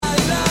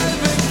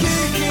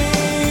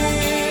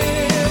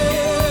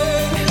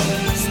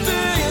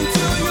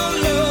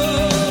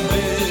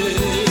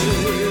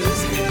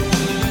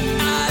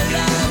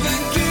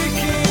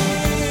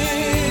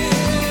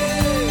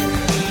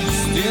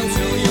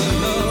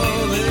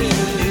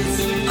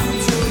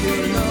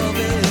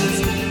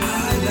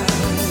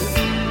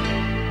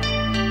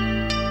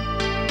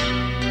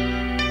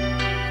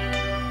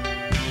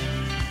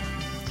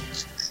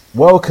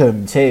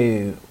Welcome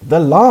to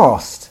the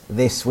last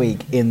This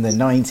Week in the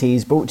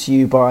 90s, brought to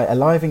you by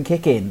Alive and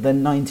Kicking, the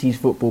 90s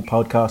football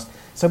podcast.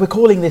 So we're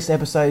calling this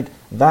episode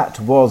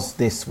That Was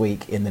This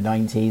Week in the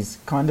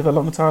 90s. Kind of a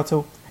long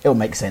title. It'll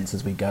make sense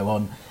as we go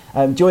on.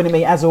 Joining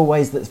me, as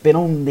always, that's been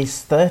on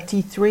this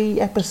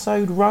 33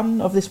 episode run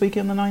of This Week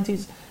in the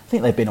 90s. I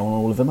think they've been on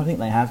all of them. I think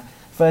they have.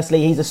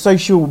 Firstly, he's a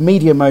social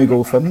media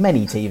mogul for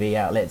many TV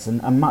outlets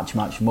and much,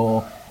 much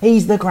more.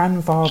 He's the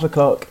grandfather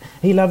clock.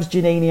 He loves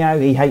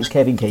Juninho. He hates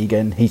Kevin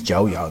Keegan. He's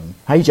Joel Young.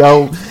 Hey,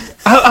 Joel.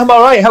 I'm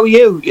all right. How are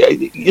you?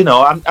 You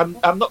know,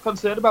 I'm not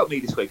concerned about me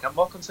this week. I'm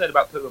more concerned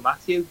about poor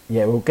Matthew.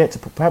 Yeah, we'll get to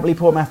probably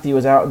poor Matthew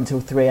was out until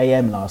 3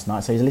 a.m. last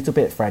night, so he's a little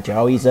bit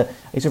fragile. He's a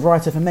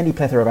writer for many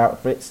plethora of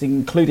outlets,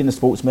 including The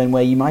Sportsman,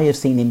 where you may have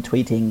seen him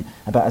tweeting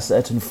about a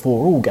certain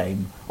 4-all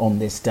game on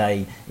this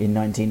day in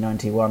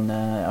 1991.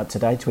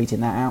 Today, tweeting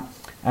that out.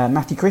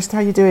 Matthew Christ,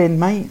 how you doing,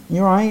 mate?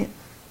 You all right?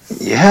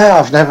 Yeah,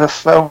 I've never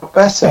felt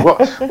better. What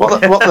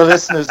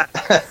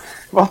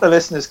the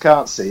listeners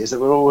can't see is that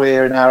we're all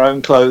here in our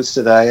own clothes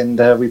today, and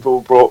we've all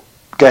brought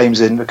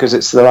games in because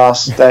it's the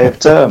last day of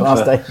term.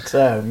 Day of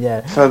term,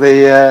 yeah. For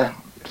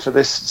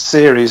this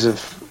series of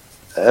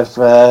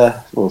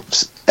episode of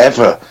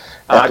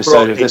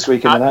This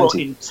Week in the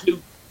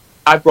 90s.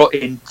 I brought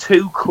in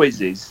 2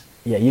 quizzes.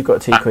 Yeah, you've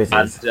got 2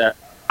 quizzes.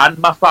 And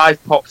my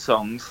 5 pop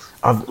songs.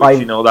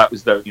 You know that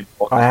was very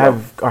important. I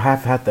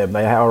have had them.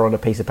 They are on a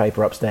piece of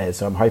paper upstairs,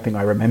 so I'm hoping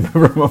I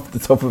remember them off the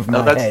top of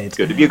my head.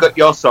 Good. Have you got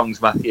your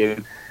songs,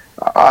 Matthew?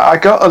 I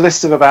got a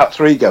list of about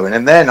 3 going,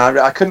 and then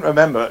I couldn't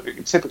remember.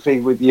 Typically,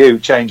 with you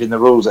changing the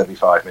rules every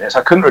 5 minutes,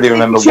 I couldn't really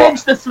remember what.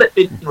 Changed the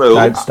flipping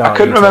rules. I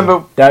couldn't remember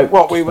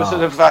what we were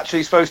sort of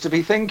actually supposed to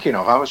be thinking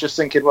of. I was just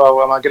thinking,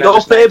 well, am I going to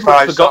your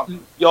favourite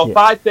forgotten? Your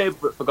 5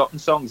 favourite forgotten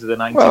songs of the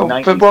 1990s. Well,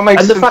 but what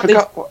makes them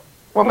forgotten?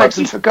 What makes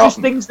them forgotten? Just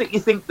things that you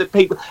think that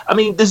people... I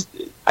mean,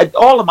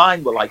 all of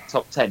mine were like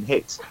top 10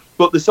 hits,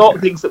 but the sort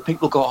of things that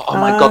people go, oh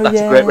my God, that's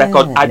a great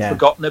record. I'd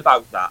forgotten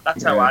about that.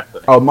 That's how I'd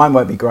put it. Oh, mine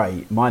won't be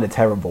great. Mine are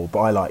terrible, but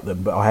I like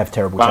them. But I have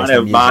terrible taste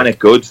in music. Mine are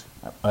good.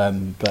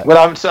 Well,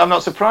 I'm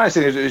not surprised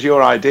it was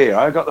your idea.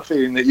 I got the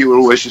feeling that you were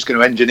always just going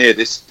to engineer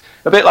this,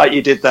 a bit like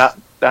you did that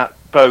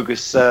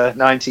bogus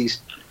 90s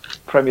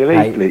Premier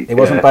League. It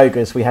wasn't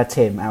bogus. We had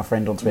Tim, our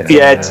friend on Twitter.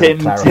 Yeah, Tim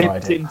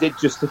did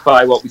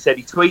justify what we said.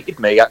 He tweeted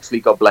me, actually,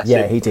 God bless him.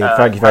 Yeah, he did.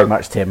 Thank you very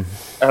much, Tim.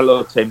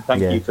 Hello, Tim.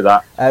 Thank you for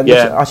that.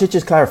 I should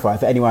just clarify,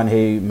 for anyone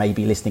who may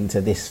be listening to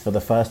this for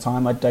the first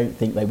time, I don't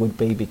think they would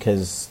be,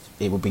 because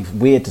it would be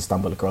weird to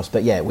stumble across.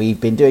 But yeah,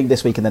 we've been doing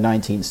This Week in the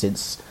 19th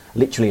since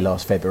literally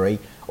last February,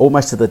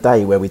 almost to the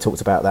day where we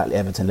talked about that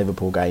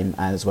Everton-Liverpool game,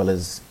 as well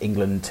as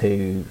England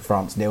 2,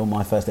 France 0,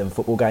 my first ever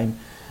football game.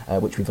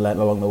 Which we've learnt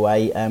along the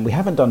way. We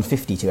haven't done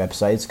 52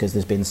 episodes because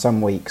there's been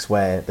some weeks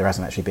where there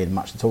hasn't actually been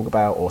much to talk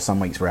about, or some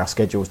weeks where our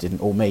schedules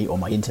didn't all meet, or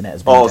my internet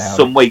has been down. Or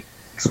some weeks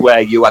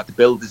where you had the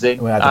builders in.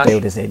 We had the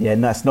builders in, yeah.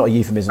 And that's not a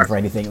euphemism for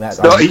anything. That's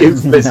not a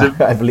euphemism.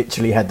 No, I've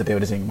literally had the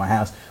builders in my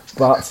house.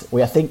 But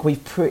I think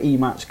we've pretty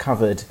much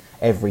covered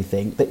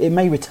everything. It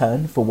may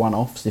return for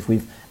one-offs if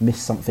we've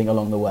missed something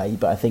along the way,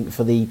 but I think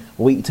for the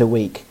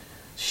week-to-week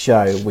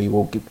show, we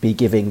will be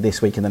giving This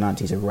Week in the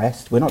 90s a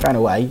rest. We're not going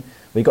away.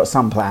 We've got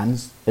some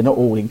plans. They're not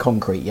all in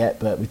concrete yet,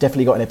 but we've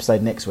definitely got an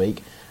episode next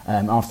week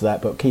after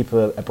that. But keep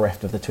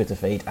abreast of the Twitter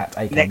feed at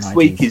AK90s. Next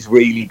week is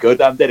really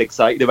good. I'm dead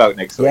excited about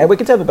next week. Yeah, we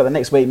can tell them about the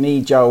next week.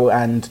 Me, Joel,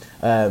 and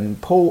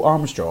Paul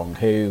Armstrong,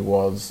 who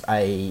was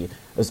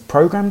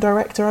programme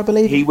director, I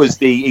believe. He was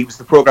the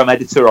programme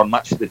editor on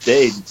Match of the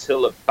Day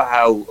until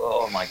about,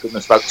 about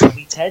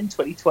 2010,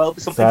 2012 or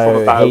something. So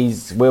from about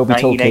we'll be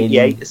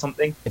 1988 talking, or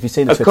something. If you've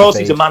seen the Twitter feed.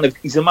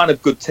 He's a man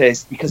of good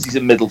taste because he's a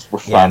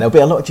Middlesbrough fan. Yeah, there'll be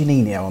a lot of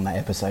Juninho on that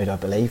episode, I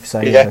believe.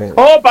 So yeah.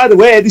 Oh, by the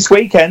way, this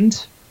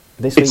weekend,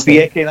 it's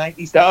the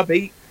AK90s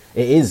derby.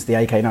 It is the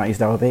AK90s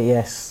derby,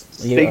 yes.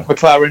 Steve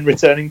McLaren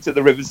returning to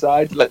the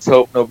Riverside. Let's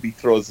hope nobody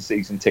throws the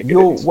season ticket.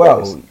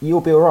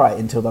 You'll be all right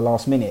until the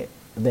last minute.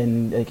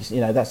 Then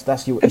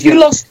that's your. Have you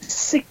lost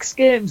 6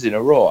 games in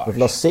a row? We've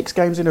lost 6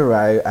 games in a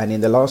row, and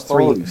in the last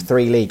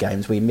three league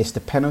games, we missed a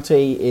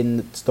penalty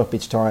in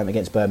stoppage time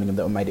against Birmingham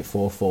that made it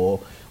 4-4.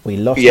 We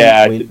lost.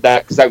 Yeah,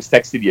 because I was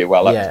texting you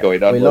while that was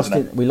going on.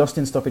 We lost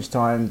in stoppage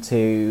time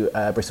to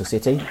Bristol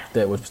City.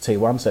 That was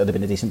 2-1, so it would have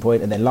been a decent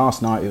point. And then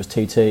last night it was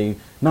 2-2,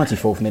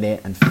 94th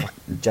minute, and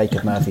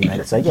Jacob Murphy made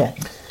it. So yeah,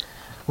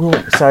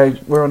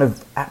 we're on an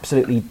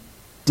absolutely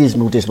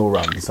dismal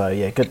run. So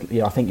yeah, good.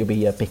 Yeah, I think you'll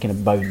be picking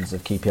up bones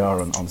of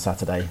QPR on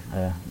Saturday.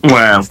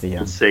 We'll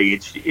see.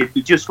 It'd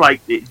be just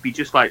like the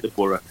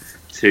Borough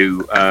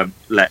to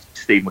let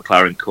Steve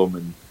McLaren come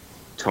and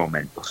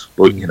torment us,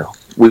 but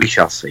we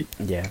shall see.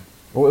 Yeah.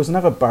 Well, it was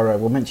another Borough.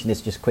 We'll mention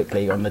this just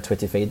quickly on the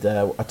Twitter feed.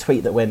 A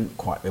tweet that went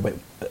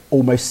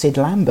almost Sid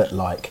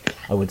Lambert-like,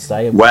 I would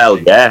say. Well,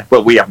 yeah.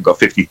 Well, we haven't got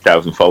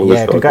 50,000 followers.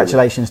 Yeah,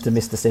 congratulations to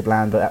Mr. Sid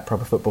Lambert at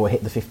Proper Football.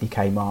 Hit the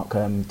 50k mark.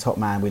 Top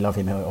man. We love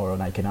him or on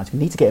AK90. We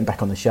need to get him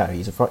back on the show.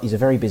 He's a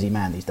very busy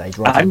man these days.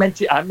 Right? I'm meant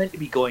to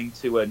be going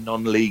to a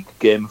non-league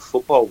game of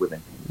football with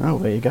him. Oh,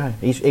 there you go.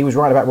 He was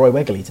right about Roy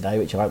Wegley today,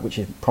 which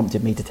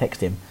prompted me to text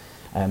him.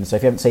 So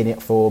if you haven't seen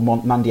it, for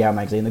Mundial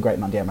magazine, the great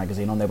Mundial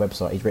magazine, on their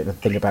website, he's written a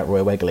thing about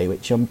Roy Wegley,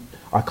 which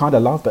I kind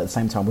of love, but at the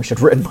same time wish I'd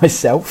written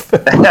myself.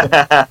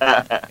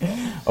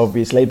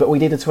 Obviously, but we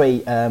did a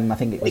tweet. I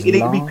think it was. You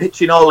need to be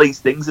pitching all these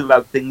things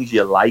about things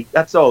you like.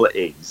 That's all it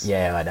is.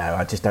 Yeah, I know.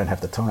 I just don't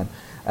have the time.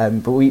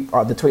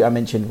 But the tweet I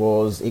mentioned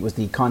was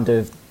the kind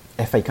of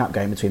FA Cup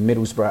game between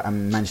Middlesbrough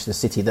and Manchester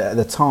City that at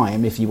the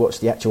time, if you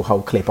watch the actual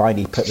whole clip, I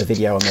only put the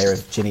video on there of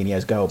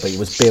Juninho's goal, but it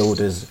was billed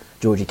as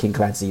Georgie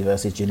Kinkladze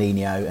versus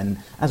Juninho, and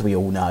as we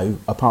all know,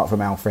 apart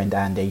from our friend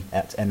Andy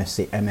at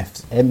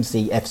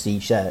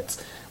MCFC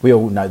Shirts, we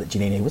all know that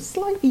Juninho was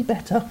slightly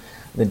better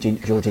than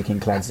Georgie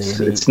Kinkladze.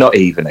 It's not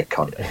even a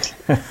contest.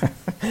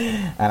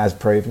 And as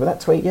proved with that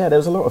tweet, there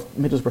was a lot of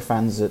Middlesbrough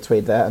fans that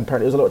tweeted that, and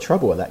apparently there was a lot of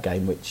trouble at that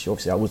game, which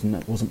obviously I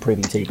wasn't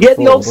privy to. Yeah,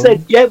 they all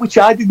said, which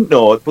I didn't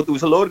know, but there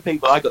was a load of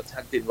people, I got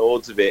tagged in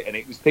loads of it, and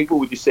it was people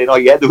were just saying,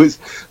 there was,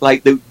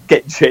 like, they were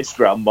getting chased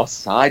around Moss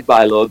Side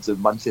by loads of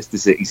Manchester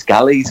City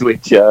scallies,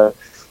 which,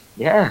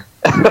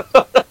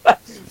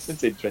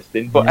 it's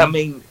interesting. But, I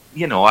mean,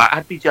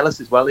 I'd be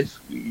jealous as well if,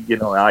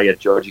 I had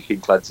Georgie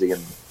Kinkladze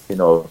and,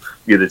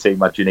 the other team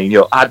had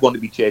Juninho. I'd want to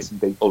be chasing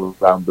people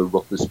around the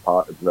roughest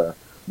part of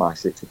my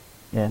city.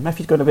 Yeah,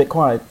 Matthew's gone a bit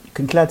quiet.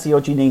 Kinkladze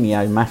or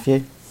Juninho,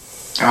 Matthew?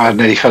 I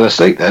nearly fell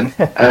asleep then.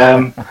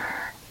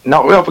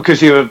 Not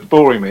because you were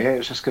boring me. It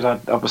was just because I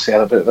obviously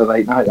had a bit of a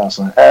late night last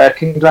night.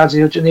 Kinkladze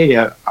or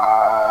Juninho?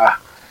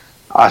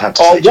 I'd have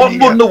to say Juninho. One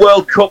won the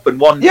World Cup and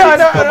one. Yeah,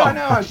 I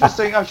know. I was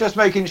just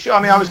making sure.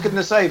 I mean, I was going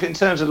to say, in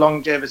terms of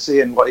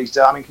longevity and what he's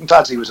done. I mean,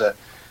 Kinkladze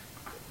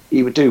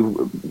he would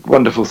do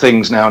wonderful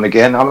things now and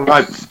again. I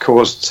might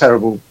cause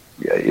terrible,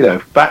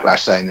 backlash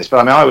saying this, but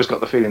I mean, I always got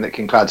the feeling that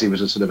Kinkladze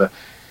was a sort of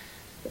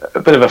a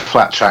bit of a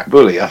flat track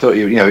bully. I thought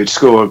he'd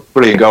score a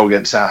brilliant goal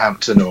against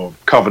Southampton or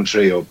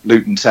Coventry or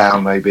Luton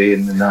Town maybe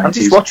in the 90s. I'm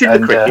just watching the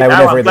cricket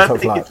now. I'm glad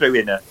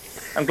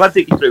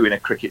that you threw in a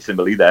cricket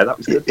simile there. That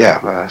was good.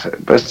 Yeah,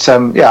 but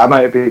I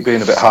might be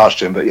being a bit harsh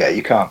to him, but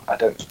you can't. I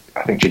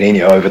think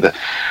Juninho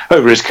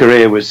over his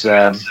career was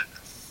a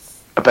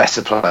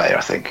better player.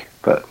 I think,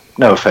 but.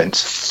 No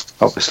offence,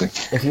 obviously.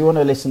 If you want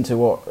to listen to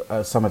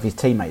what some of his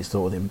teammates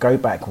thought of him, go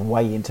back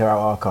way into our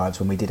archives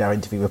when we did our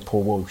interview with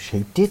Paul Walsh,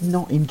 who did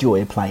not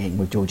enjoy playing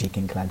with Georgie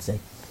Kinkladze.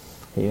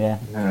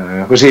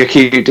 Yeah. Was he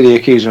accused? Did he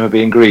accuse him of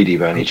being greedy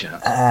by any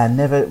chance?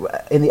 Never.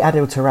 In the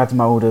Adil Tarab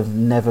mould of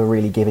never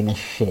really giving a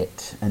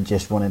shit and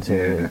just wanting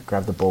to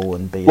grab the ball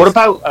and be. What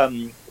about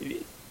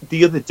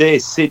the other day?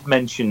 Sid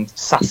mentioned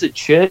Sasa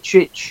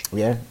Churchic.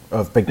 Yeah,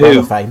 of Big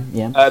Brother fame.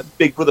 Yeah,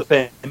 Big Brother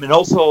fame, and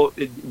also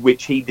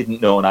which he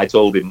didn't know, and I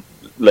told him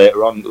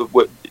later on.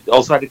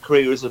 Also had a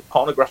career as a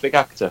pornographic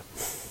actor.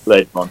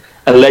 Later on,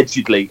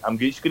 allegedly, I'm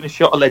just going to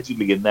shot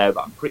allegedly in there,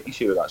 but I'm pretty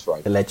sure that's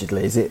right.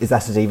 Allegedly, is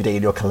that a DVD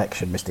in your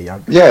collection, Mr.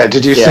 Young? Yeah,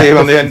 did you see him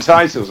on the end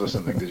titles or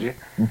something? Did you?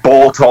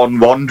 Bought on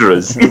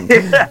Wanderers.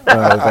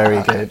 Oh,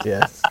 very good.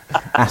 Yes,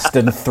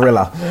 Aston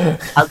Thriller.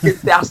 I'll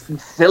get the Aston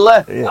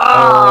Thriller. Yeah.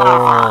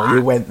 Oh,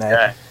 you went there.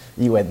 Yeah.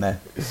 You went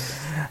there.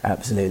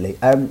 Absolutely.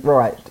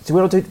 Right. Do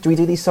we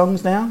do these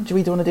songs now? Do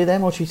we want to do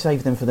them, or should we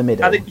save them for the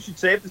middle? I think we should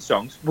save the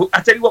songs. Well,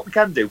 I tell you what we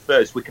can do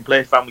first. We can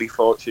play Family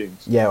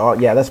Fortunes. Yeah.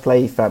 Let's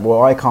play.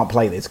 Well, I can't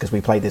play this because we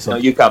played this. No,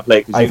 you can't play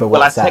it.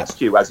 Well, I text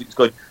you as it's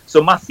going.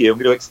 So Matthew, I'm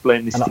going to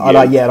explain this to you.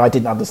 I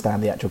didn't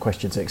understand the actual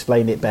question, so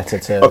explain it better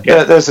to. Okay.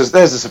 Yeah, there's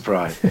a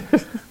surprise.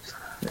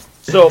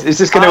 So is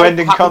this going to end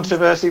in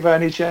controversy by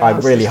any chance? I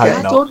really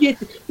hope not.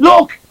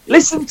 Look,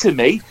 listen to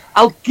me.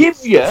 I'll give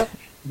you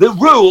the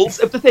rules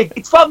of the thing.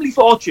 It's Family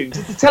Fortunes.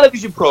 It's a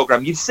television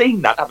programme. You've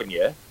seen that, haven't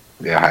you?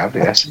 Yeah, I have,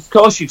 yes. Of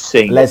course you've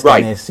seen Les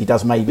Dennis, he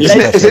does maybe.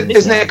 Isn't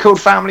it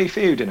called Family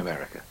Feud in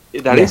America?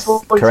 That is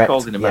what it's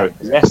called in America.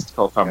 Yeah. Yes, it's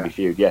called Family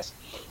Feud, yes.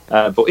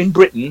 But in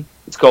Britain,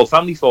 it's called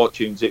Family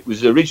Fortunes. It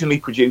was originally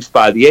produced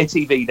by the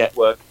ATV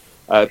network,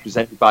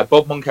 presented by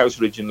Bob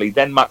Monkhouse originally,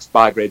 then Max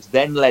Bygrades,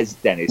 then Les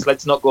Dennis.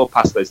 Let's not go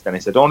past Les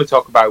Dennis. I don't want to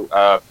talk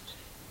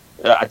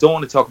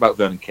about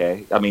Vernon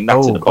Kay. I mean,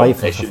 that's an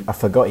abomination. I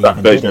forgot that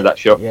version of that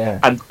show. Yeah.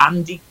 And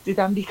did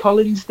Andy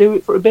Collins do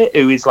it for a bit?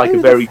 Who is like a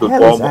very good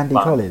warm-up Andy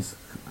man. Collins?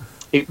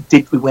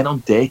 We went on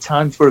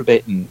daytime for a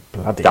bit and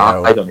Bloody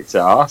died hell. on its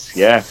arse.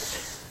 Yeah.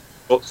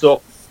 But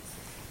so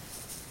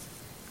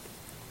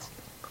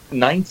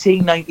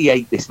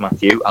 1998, this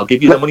Matthew. I'll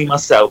give you the money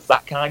myself.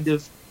 That kind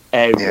of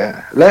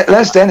area. Yeah.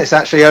 Les Dennis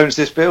actually owns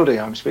this building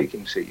I'm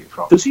speaking to you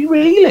from. Does he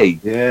really?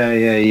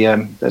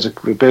 Yeah. There's a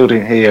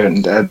building here,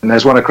 and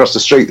there's one across the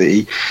street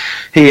that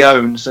he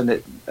owns, and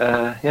it.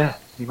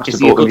 He must is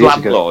have he a bought good them years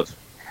landlord? Ago.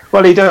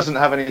 Well, he doesn't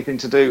have anything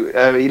to do.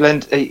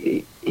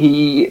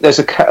 There's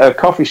a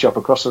coffee shop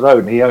across the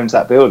road, and he owns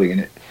that building,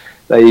 and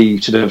they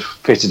sort of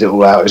fitted it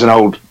all out. It was an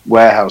old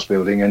warehouse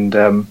building,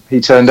 and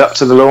he turned up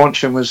to the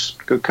launch and was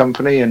good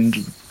company.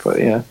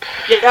 Yeah,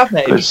 I've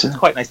met him. It's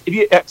quite nice. If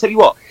you tell you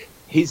what,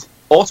 his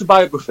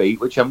autobiography,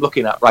 which I'm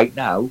looking at right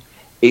now,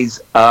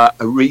 is a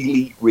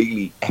really,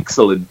 really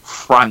excellent,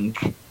 frank,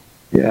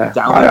 down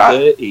and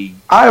dirty.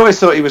 I always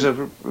thought he was a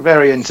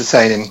very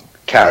entertaining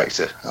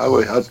character. I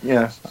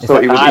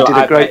thought he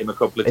did a great. Him a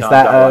couple of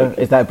times.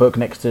 Is that book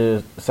next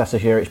to Sasa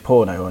Juric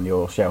porno on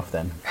your shelf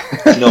then?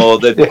 No,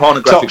 the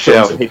pornographic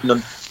films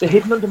are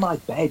hidden under my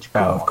bed. Oh,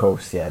 of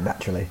course, yeah,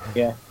 naturally.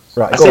 Yeah.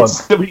 Right, I go said on. to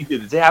somebody the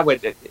other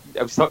day,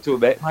 I was talking to a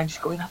mate of mine, she's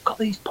going, I've got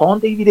these porn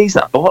DVDs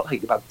that I bought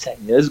like about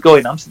 10 years ago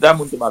in Amsterdam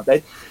under my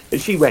bed.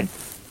 And she went,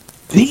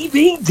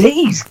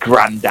 DVDs,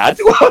 Grandad?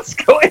 What's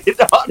going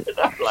on? And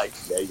I'm like,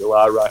 yeah, you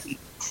are right.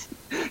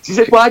 She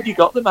said, why have you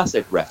got them? I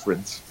said,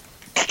 reference.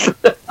 You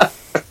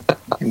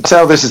can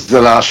tell this is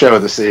the last show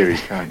of the series,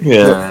 can't you?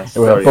 Yeah.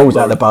 Well, balls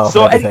out the bar.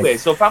 So anyway,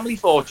 Family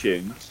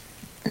Fortunes.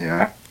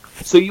 Yeah.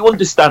 So you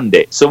understand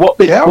it. So what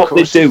they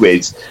do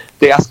is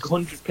they ask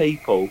 100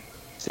 people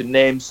to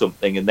name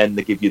something, and then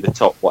they give you the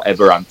top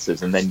whatever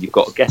answers, and then you've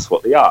got to guess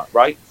what they are,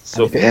 right?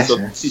 So this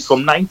is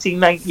from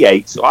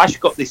 1998. So I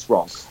got this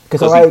wrong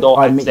because I thought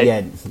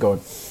go on.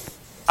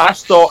 I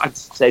thought I'd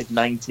said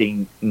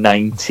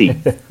 1990,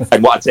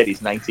 and what I said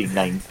is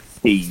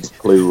 1990s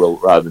plural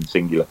rather than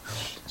singular.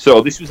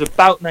 So this was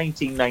about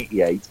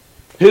 1998.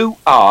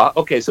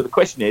 So the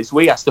question is,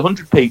 we asked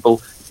 100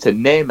 people to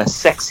name a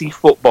sexy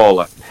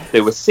footballer.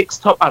 There were 6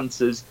 top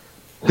answers.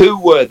 Who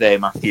were they,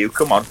 Matthew?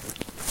 Come on.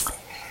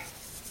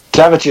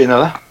 David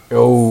Ginola.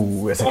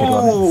 Oh, that's a good one.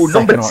 Oh,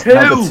 number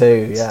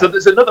two. Yeah. So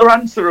there's another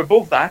answer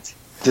above that.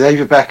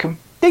 David Beckham.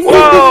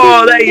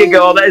 Oh, there you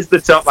go. There's the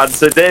top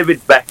answer. David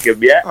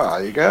Beckham, yeah. Oh,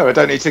 there you go. I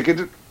don't need to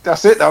get...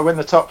 That's it. I win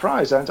the top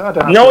prize, don't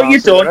I? No, you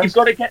don't. You've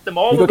got to get them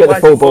all. You've got to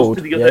get the full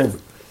board.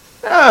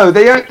 No,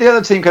 the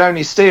other team can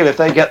only steal if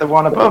they get the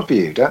one above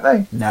you, don't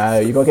they? No,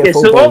 you've got to get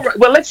full board. Right,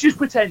 well, let's just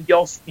pretend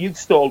you've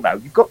stalled now.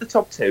 You've got the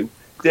top 2.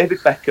 David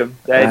Beckham,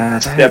 then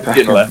David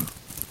Ginola.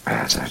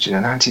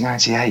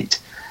 1998.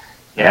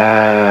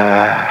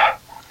 Yeah.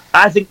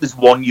 I think there's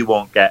one you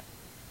won't get.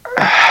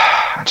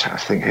 I'm trying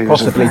to think who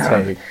possibly was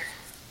around. 2.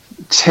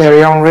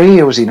 Thierry Henry,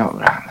 or was he not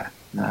around then?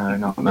 No,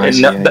 not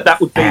 98. No, that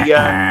would be...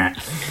 yeah,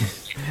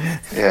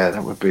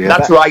 that would be...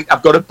 That's right,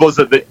 I've got a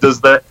buzzer that does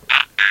the...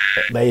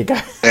 There you go.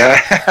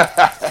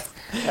 Yeah.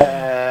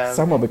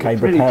 Someone became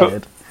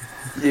prepared.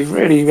 You've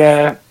really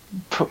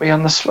put me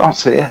on the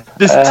spot here.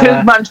 There's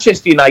 2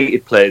 Manchester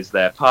United players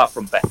there, apart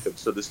from Beckham.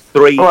 So there's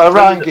 3. Oh,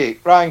 Ryan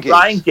Giggs.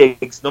 Ryan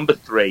Giggs, number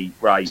 3.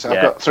 Right. So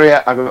I've got 3.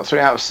 I've got 3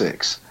 out of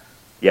 6.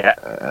 Yeah.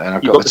 And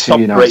I've got the 2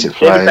 United 3.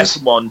 players. David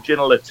Beckham 1,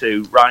 Ginola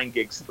 2, Ryan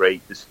Giggs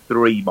 3. There's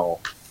 3 more.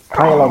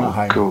 Play along at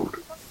home. Cool.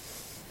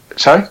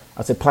 Sorry?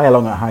 I said play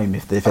along at home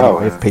if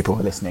people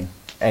are listening.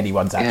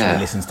 Anyone's actually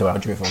listens to our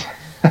drivel.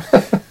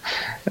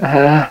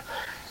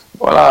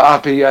 Well, I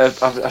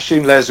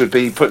assume Les would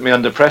be putting me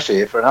under pressure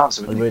here for an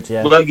answer. We would,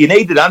 yeah. Well, you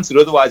need an answer,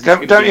 otherwise...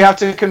 Don't you have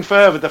to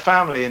confer with the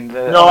family?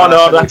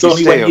 No, that's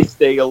only when you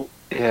steal.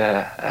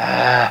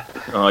 Yeah.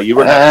 You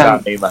run out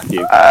of time,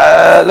 Matthew.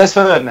 Les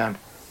Ferdinand.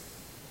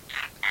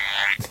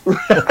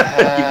 You've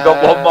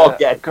got one more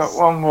guess. Got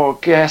one more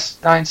guess.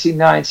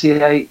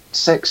 1998,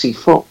 sexy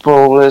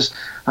footballers.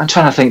 I'm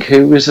trying to think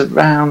who was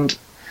around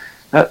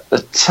at the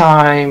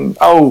time.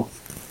 Oh,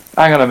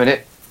 hang on a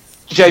minute.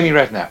 Jamie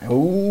Redknapp.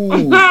 Ooh.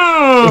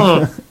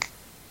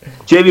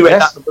 Jamie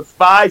Redknapp, number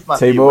 5,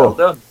 Matthew. 2 more. Well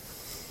done.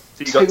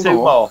 So you got 2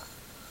 more.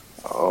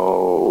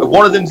 Oh.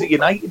 One of them's a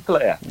United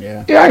player.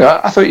 Yeah. Hang on.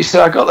 I thought you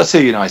said I got the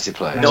 2 United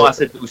players. No, I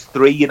said it was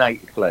 3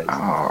 United players.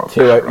 Oh,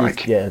 2 right.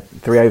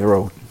 3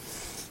 overall.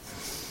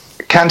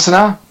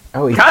 Cantona?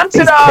 Oh, he's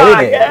Cantona!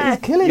 killing it. Yeah. He's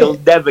killing You'll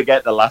it. never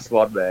get the last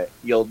one, mate.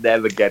 You'll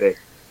never get it.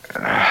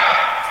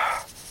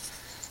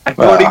 I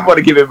don't even want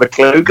to give him a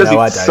clue because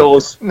it's so...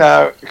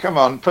 No, come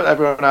on. Put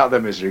everyone out of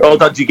their misery. Oh,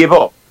 don't you give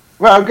up?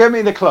 Well, give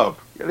me the club.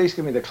 At least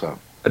give me the club.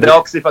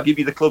 No, because if I give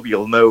you the club,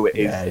 you'll know it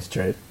is. Yeah, it's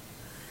true.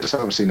 It's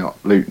obviously not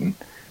Luton.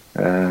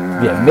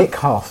 Yeah, Mick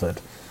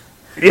Harford.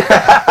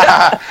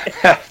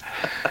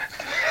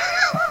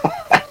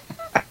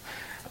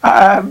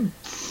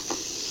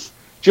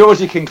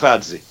 Georgie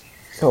Kincladze.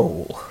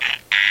 Oh.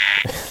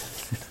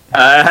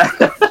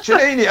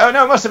 Janino. Oh,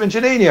 no, it must have been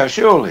Janino,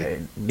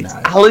 surely. No.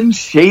 Alan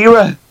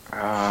Shearer.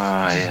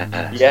 Ah,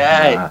 yeah.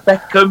 Yeah,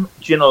 Beckham,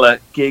 Ginola,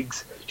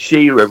 Giggs,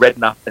 Shearer,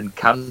 Redknapp, and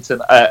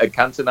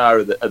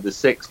Cantona are the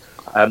 6.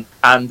 And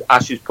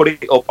Ash has put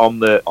it up on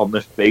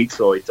the feed,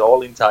 so it's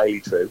all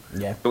entirely true.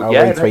 Yeah, but I'll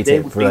retweet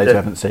it for those who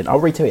haven't seen.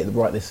 I'll retweet it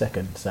right this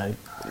second. So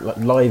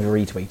live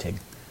retweeting.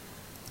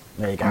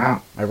 There you go.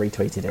 Wow. I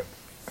retweeted it.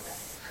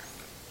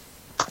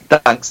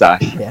 Thanks,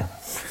 Ash. Yeah.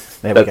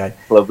 There we go.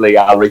 Lovely.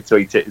 I'll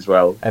retweet it as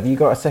well. Have you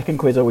got a second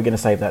quiz, or are we going to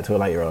save that till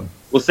later on?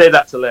 We'll save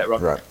that till later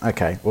on. Right.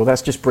 Okay. Well,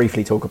 let's just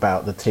briefly talk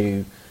about the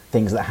 2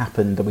 things that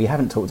happened that we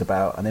haven't talked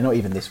about, and they're not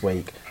even this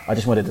week. I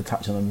just wanted to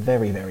touch on them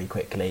very, very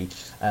quickly.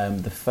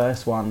 The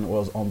first one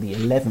was on the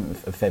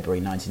 11th of February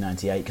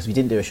 1998, because we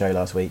didn't do a show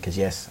last week, because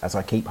yes, as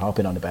I keep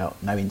harping on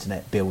about, no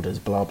internet, builders,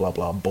 blah, blah,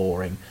 blah,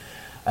 boring.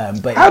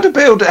 But how do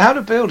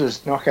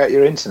builders knock out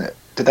your internet?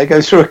 Did they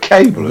go through a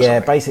cable or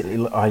something?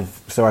 Basically,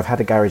 I've had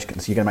a garage, so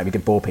you're going to make me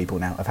bore people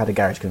now. I've had a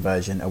garage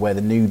conversion where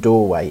the new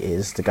doorway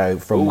is to go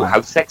from... Ooh,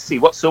 how sexy.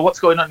 What's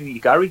going on in your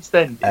garage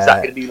then? Is that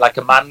going to be like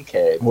a man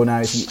cave? Well,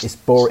 no,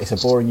 it's a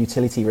boring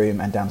utility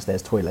room and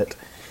downstairs toilet.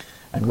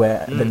 And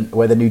where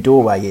the new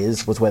doorway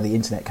was where the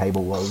internet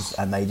cable was,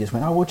 and they just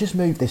went, "Oh, we'll just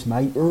move this,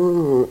 mate."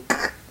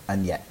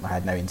 And yeah, I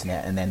had no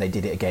internet, and then they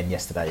did it again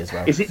yesterday as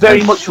well. Is it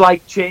very much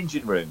like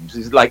changing rooms?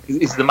 Is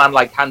the man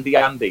like Handy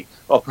Andy,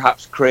 or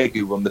perhaps Craig,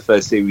 who won the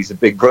first series of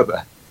Big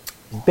Brother?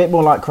 A bit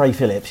more like Craig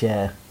Phillips,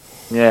 yeah.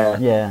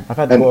 I've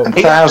had and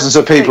thousands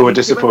of people were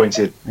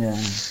disappointed. Yeah.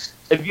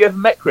 Have you ever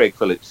met Craig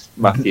Phillips,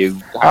 Matthew?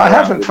 I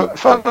haven't.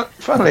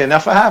 Funnily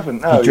enough, I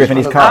haven't. No, you've driven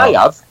his car.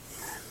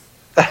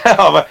 I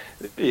have.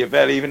 You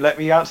barely even let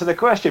me answer the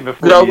question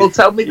before. No, well,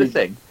 tell me the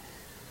thing.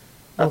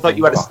 I thought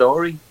you had a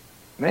story.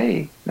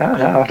 Me? No,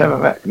 I've never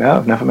met. No,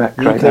 I've never met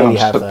Craig. You clearly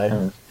have,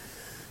 though.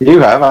 You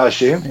have, I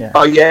assume. Yeah.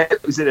 Oh yeah,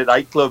 it was in a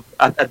nightclub.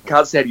 I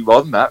can't say any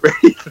more than that,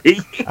 really.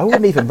 I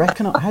wouldn't even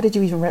recognise. How did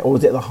you even or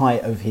was it the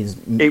height of his?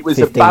 It was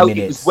 15 about.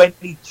 minutes?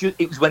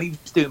 It was when he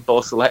was doing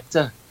Bo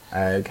Selector.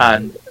 Okay.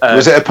 And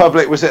was it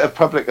a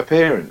public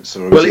appearance,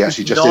 or was he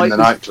actually just in the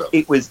nightclub?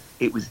 It was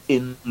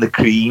in the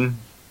Cream.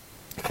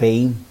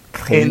 Cream.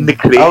 In the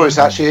Cream. Oh, it's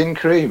actually in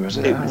Cream, was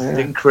it? It was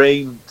in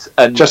Cream,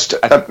 and just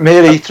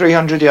merely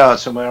 300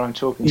 yards from where I'm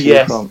talking to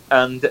you from.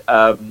 And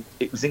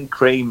it was in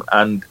Cream,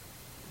 and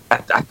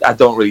I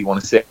don't really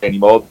want to say any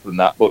more than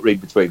that, but read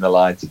between the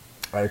lines.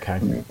 Okay.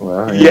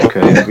 Well,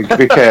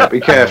 okay. Be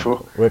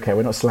careful. Okay,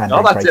 we're not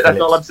slandering. No, that's Craig it.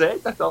 Phillips.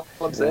 That's all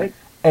I'm saying.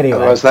 Anyway,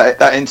 otherwise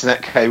that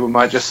internet cable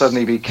might just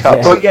suddenly be cut.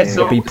 Yeah. But yeah,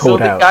 It'll be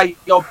pulled out.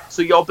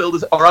 Your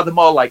builders, or are they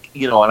more like,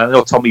 and I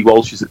know Tommy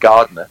Walsh is a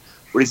gardener,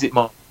 but is it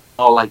more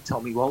like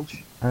Tommy Walsh?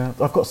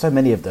 I've got so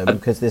many of them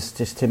because there's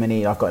just too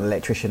many. I've got an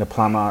electrician, a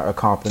plumber, a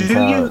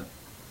carpenter.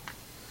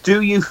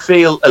 Do you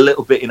feel a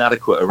little bit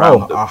inadequate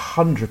around them?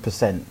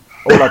 100%.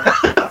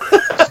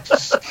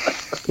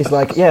 It's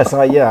like,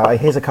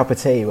 here's a cup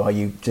of tea while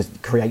you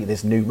just create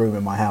this new room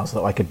in my house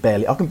that I can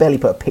barely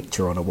put a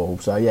picture on a wall.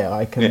 So yeah,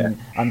 I can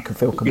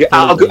feel completely.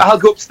 I'll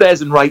go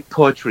upstairs and write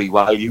poetry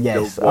while you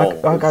build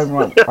walls. I'll go and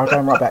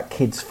write about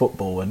kids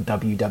football and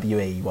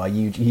WWE while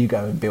you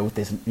go and build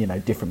this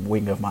different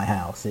wing of my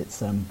house.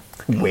 It's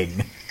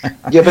wing.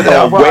 Yeah,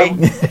 but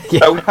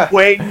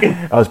wing.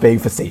 I was being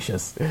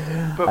facetious.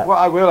 But what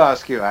I will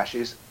ask you, Ash,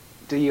 is,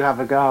 do you have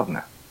a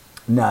gardener?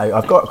 No,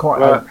 I've got quite.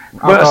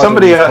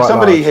 Somebody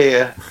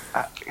here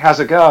has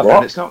a garden.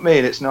 And it's not me,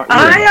 and it's not you.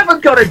 I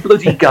haven't got a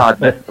bloody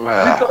gardener. We've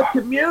got a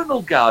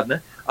communal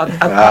gardener. I've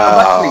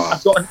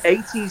got an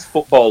 80s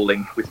football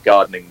link with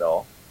gardening,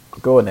 though.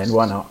 Go on then.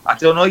 Why not? I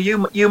don't know.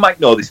 You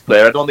might know this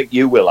player. I don't think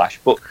you will, Ash.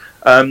 But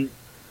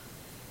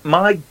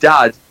my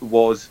dad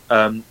was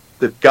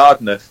the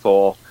gardener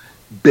for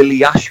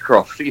Billy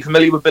Ashcroft. Are you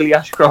familiar with Billy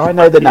Ashcroft? I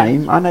know the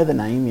name.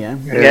 Yeah.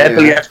 Yeah,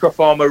 Billy Ashcroft,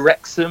 former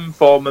Wrexham,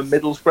 former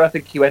Middlesbrough. I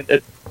think he went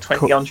at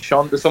 20 on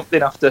Shant or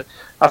something after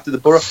the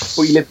Borough.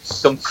 But he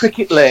lived on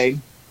Cricket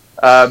Lane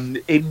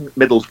in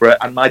Middlesbrough,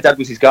 and my dad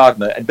was his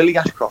gardener. And Billy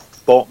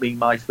Ashcroft bought me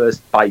my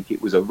first bike. It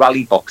was a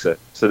Rally Boxer.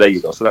 So there you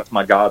go. So that's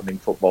my gardening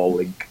football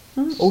link.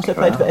 Also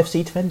played for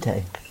FC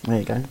Twente. There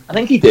you go. I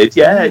think he did,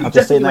 yeah. I've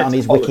just seen that on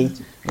his wiki.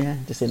 Yeah,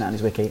 just seen that on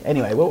his wiki.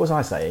 Anyway, what was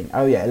I saying?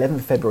 Oh yeah,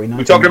 11th February.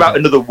 We're talking about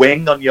another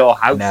wing on your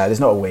house. No, there's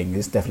not a wing.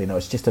 It's definitely not.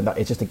 It's just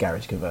a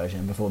garage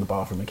conversion before the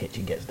bathroom and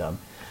kitchen gets done.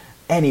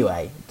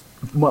 Anyway,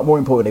 more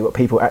importantly, what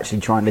people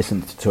actually try and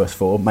listen to us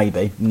for,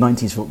 maybe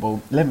 90s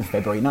football. 11th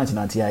February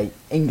 1998.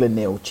 England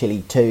 0,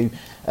 Chile 2.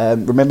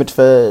 Remembered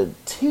for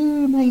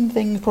two main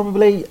things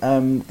probably.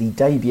 The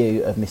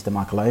debut of Mr.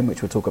 Michael Owen,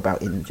 which we'll talk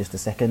about in just a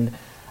second.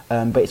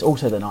 But it's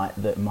also the night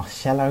that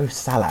Marcelo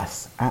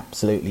Salas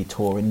absolutely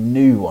tore a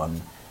new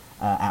one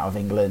out of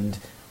England.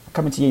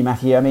 Coming to you,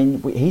 Matthew, I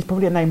mean, he's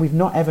probably a name we've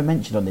not ever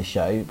mentioned on this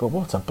show, but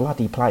what a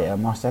bloody player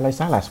Marcelo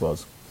Salas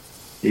was.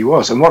 He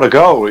was, and what a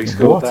goal he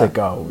scored. What a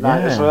goal, yeah.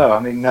 As well. I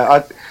mean,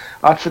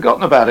 I'd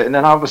forgotten about it, and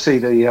then obviously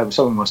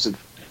someone must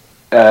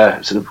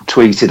have sort of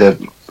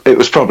tweeted it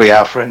was probably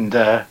our friend.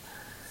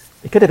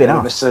 It could have been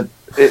us.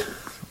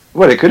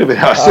 Well, it could have been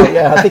us. Oh,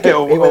 yeah, I think it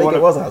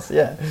was us,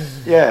 yeah.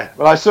 Yeah,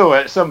 well, I saw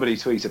it. Somebody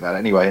tweeted about it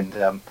anyway,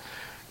 and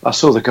I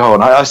saw the goal.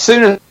 And as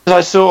soon as I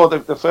saw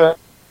the first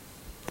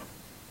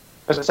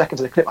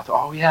seconds of the clip, I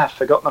thought, oh, yeah, I've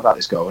forgotten about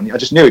this goal. And I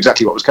just knew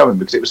exactly what was coming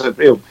because it was a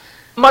real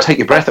take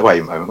your breath away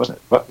moment, wasn't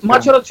it? But,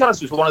 Marcelo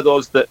Salas was one of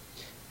those that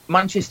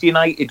Manchester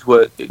United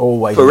were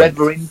always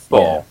forever in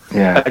for.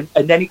 Yeah.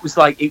 And then it was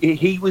like,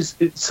 he was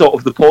sort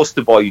of the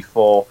poster boy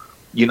for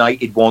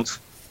United won't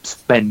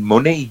spend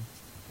money,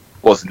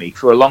 wasn't he,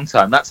 for a long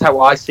time. That's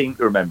how I seem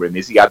to remember him,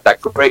 is he had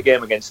that great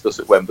game against us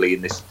at Wembley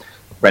in this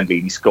friendly,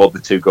 and he scored the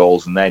 2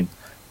 goals, and then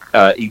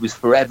he was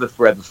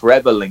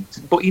forever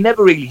linked. But he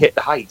never really hit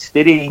the heights,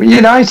 did he? Well,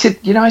 United,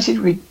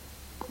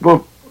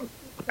 well,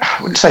 I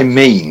wouldn't say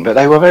mean, but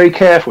they were very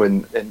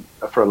careful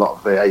for a lot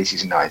of the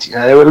 80s and 90s.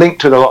 They were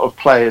linked with a lot of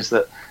players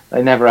that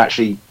they never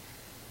actually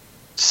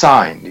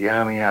signed.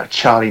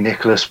 Charlie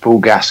Nicholas, Paul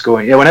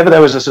Gascoigne. Whenever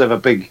there was a sort of a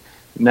big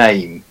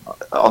name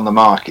on the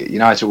market,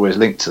 United always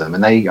linked to them,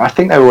 and I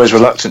think they were always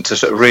reluctant to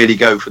sort of really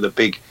go for the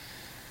big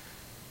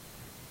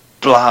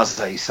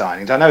blasé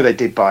signings. I know they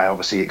did buy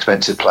obviously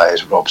expensive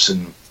players,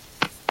 Robson,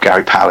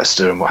 Gary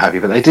Pallister, and what have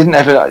you, but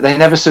they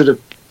never sort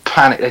of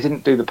panic. They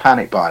didn't do the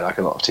panic buy like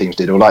a lot of teams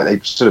did, or like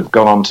they've sort of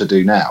gone on to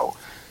do now.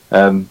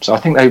 So I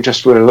think they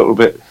just were a little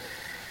bit.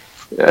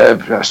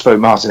 I suppose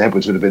Martin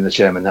Edwards would have been the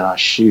chairman then, I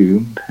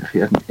assume. If he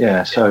hadn't,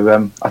 yeah.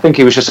 So I think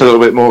he was just a little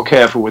bit more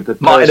careful with the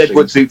Martin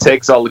Edwards, who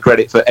takes all the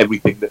credit for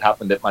everything that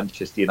happened at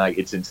Manchester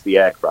United since the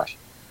air crash.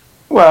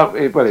 Well,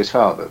 his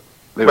father.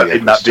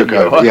 In that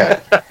video,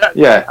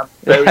 yeah. I'm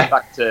going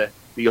back to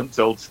the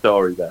untold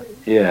story there.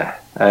 Yeah,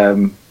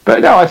 but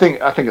no, I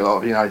think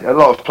a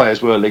lot of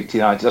players were linked to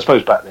United. I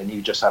suppose back then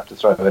you just have to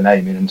throw a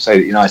name in and say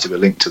that United were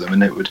linked to them,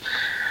 and it would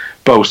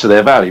bolster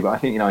their value. But I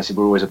think United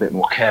were always a bit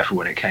more careful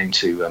when it came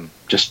to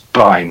just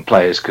buying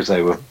players because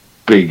they were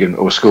big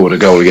or scored a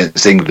goal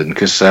against England.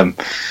 Because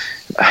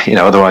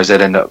otherwise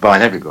they'd end up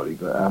buying everybody.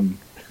 But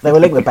they were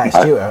linked with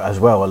Batistuta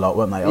as well a lot,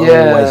 weren't they?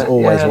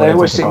 Always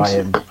wanted to buy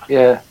him.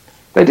 Yeah.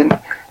 They didn't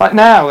like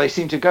now. They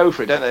seem to go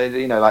for it, don't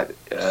they? Like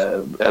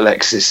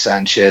Alexis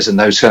Sanchez and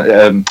those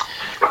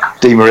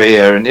Di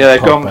Maria, and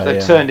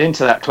they've turned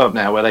into that club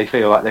now where they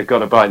feel like they've got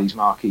to buy these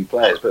marquee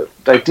players, but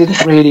they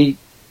didn't really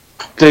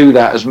do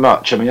that as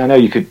much. I mean, I know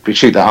you could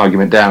shoot that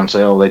argument down and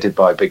say, "Oh, they did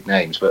buy big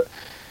names," but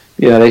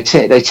they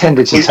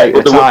tended to take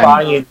the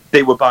time.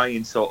 They were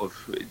buying sort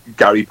of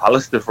Gary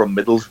Pallister from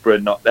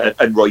Middlesbrough,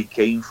 and Roy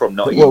Keane from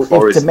Nottingham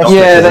Forest.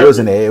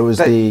 Wasn't it? It was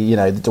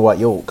the Dwight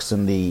Yorks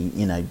and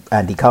the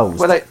Andy Coles.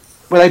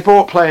 Well, they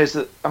bought players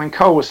that. I mean,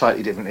 Cole was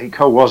slightly different.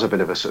 Cole was a bit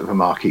of a sort of a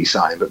marquee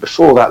signing, but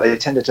before that, they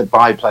tended to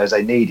buy players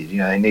they needed.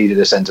 They needed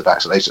a centre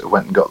back, so they sort of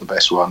went and got the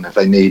best one. If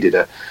they needed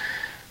a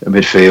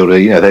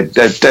midfielder,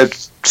 they'd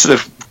sort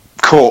of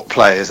caught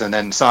players and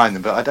then signed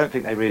them. But I don't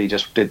think they really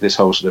just did this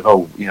whole sort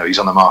of he's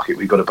on the market,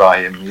 we've got to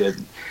buy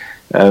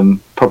him.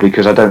 Probably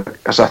because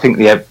I think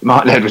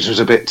Martin Edwards was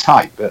a bit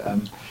tight, but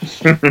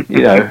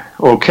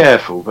or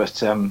careful.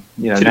 But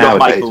nowadays,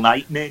 Michael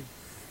Knight in.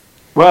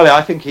 Well,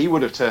 I think he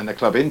would have turned the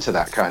club into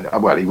that kind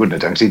of. Well, he wouldn't have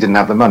done because he didn't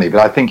have the money.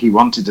 But I think he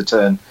wanted to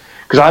turn.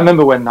 Because I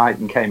remember when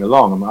Knighton came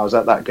along, and I was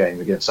at that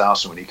game against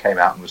Arsenal when he came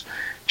out and was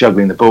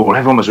juggling the ball, and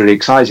everyone was really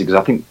excited because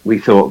I think we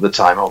thought at the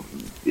time,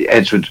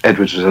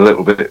 Edwards was a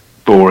little bit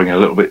boring and a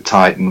little bit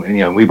tight,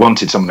 and we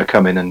wanted someone to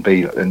come in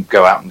and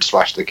go out and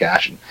splash the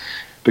cash. And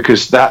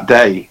because that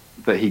day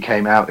that he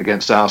came out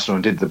against Arsenal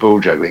and did the ball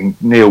juggling,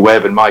 Neil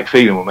Webb and Mike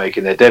Phelan were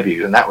making their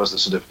debut, and that was the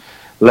sort of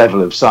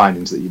level of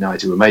signings that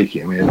United were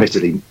making. I mean,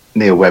 admittedly,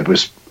 Neil Webb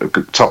was a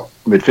good top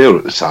midfielder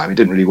at the time. It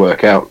didn't really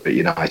work out at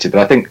United, but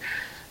I think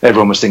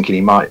everyone was thinking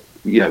he might,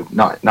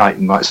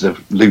 Knighton might sort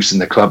of loosen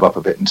the club up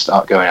a bit and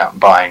start going out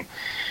and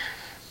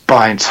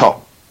buying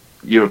top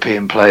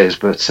European players.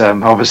 But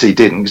obviously he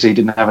didn't because he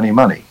didn't have any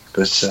money.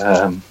 But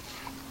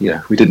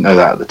we didn't know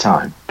that at the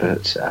time.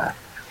 But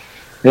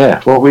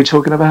what were we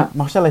talking about?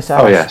 Marcelo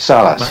Salas. Oh yeah,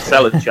 Salas.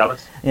 Marcelo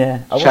Salas.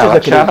 Yeah.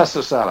 Salas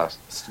or Salas?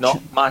 It's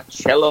not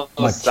Marcelo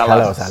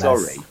Salas.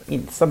 Sorry.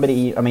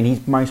 Somebody. I mean,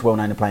 he's most well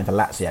known to playing for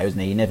Lazio, isn't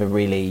he? He never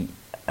really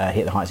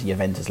hit the heights of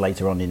Juventus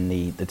later on in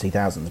the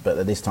 2000s, but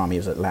at this time he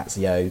was at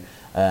Lazio.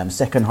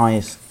 Second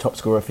highest top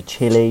scorer for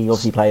Chile.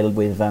 Obviously played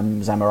with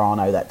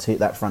Zamorano,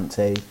 that front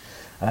two.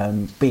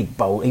 Big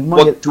bowl.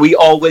 What do we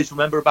always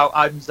remember about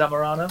Ivan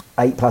Zamorano?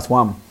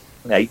 8+1.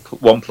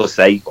 1 plus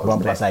 8.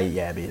 1 plus 8.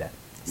 Yeah, be that.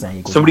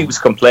 Somebody was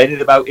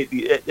complaining about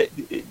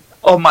it.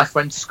 My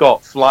friend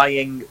Scott,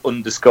 flying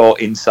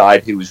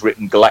 _inside, who was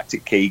written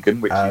Galactic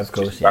Keegan, which is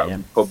just about to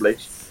be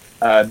published.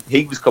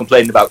 He was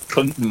complaining about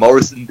Clinton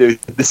Morrison doing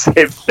the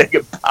same thing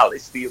at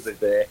Palace the other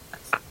day.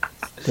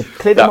 Did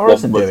Clinton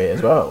Morrison do it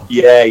as well?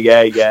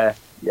 Yeah.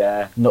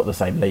 Not the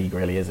same league,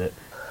 really, is it?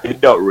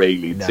 Not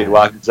really. No. To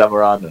Ivan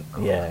Zamorano.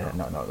 Yeah,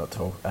 not at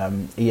all.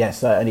 And he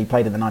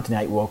played in the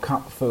 1998 World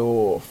Cup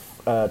for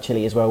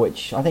Chile as well,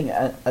 which I think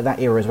at that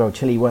era as well,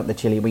 Chile weren't the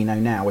Chile we know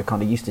now. We're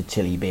kind of used to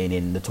Chile being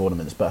in the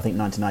tournaments, but I think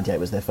 1998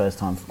 was their first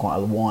time for quite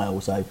a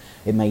while, so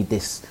it made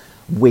this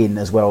win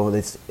as well,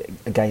 this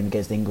game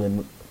against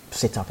England,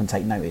 sit up and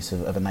take notice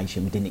of a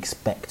nation we didn't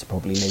expect to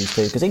probably lose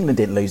to, because England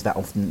didn't lose that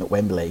often at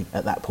Wembley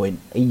at that point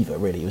either,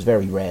 really. It was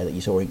very rare that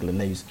you saw England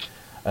lose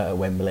at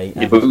Wembley.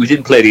 Yeah, but we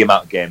didn't play the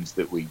amount of games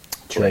that we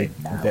played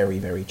now. Very,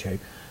 very true.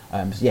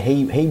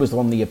 He was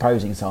on the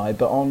opposing side,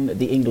 but on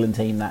the England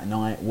team that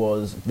night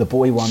was the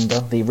boy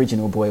wonder, the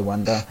original boy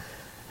wonder.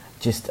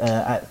 Just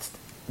at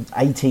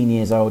 18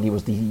 years old, he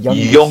was the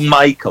youngest. Young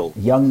Michael,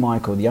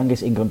 the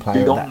youngest England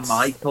player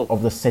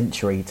of the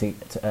century to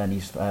earn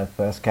his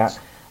first cap.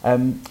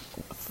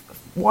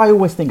 What I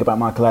always think about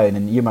Michael Owen,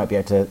 and you might be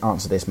able to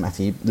answer this,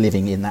 Matthew,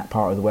 living in that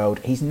part of the world,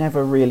 he's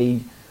never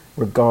really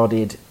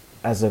regarded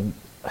as a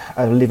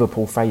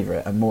Liverpool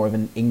favourite and more of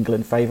an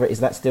England favourite. Is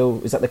that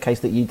the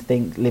case that you'd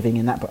think, living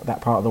in that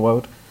part of the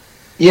world?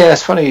 Yeah,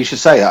 it's funny you should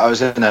say that. I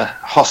was in a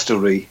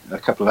hostelry a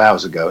couple of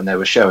hours ago and they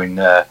were showing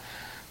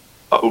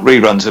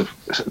reruns of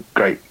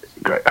great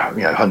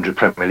 100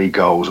 Premier League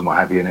goals and what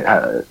have you, and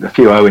a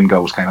few Owen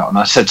goals came out, and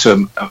I said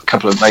to a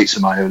couple of mates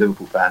of mine who are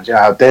Liverpool fans,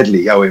 how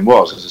deadly Owen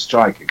was as a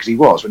striker, because he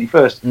was when he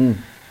first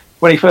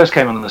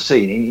came on the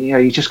scene.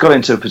 He just got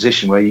into a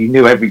position where you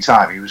knew every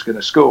time he was going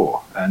to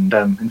score, and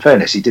in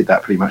fairness, he did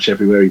that pretty much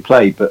everywhere he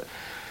played. But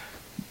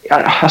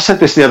I said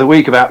this the other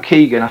week about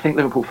Keegan. I think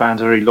Liverpool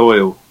fans are very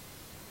loyal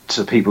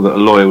to people that are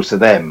loyal to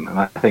them, and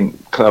I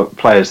think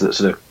players that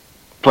sort of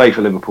play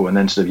for Liverpool and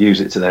then sort of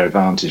use it to their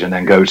advantage and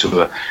then go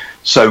to a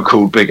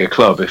so-called bigger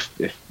club, if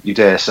you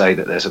dare say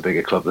that there's a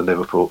bigger club than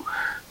Liverpool.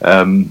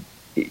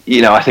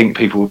 I think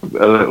people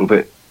feel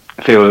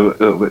a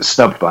little bit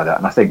snubbed by that,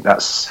 and I think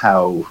that's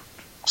how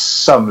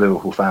some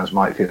Liverpool fans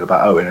might feel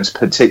about Owen, and it's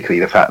particularly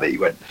the fact that he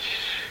went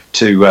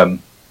to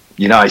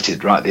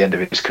United right at the end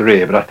of his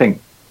career. But I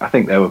think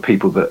there were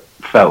people that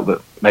felt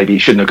that maybe he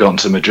shouldn't have gone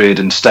to Madrid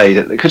and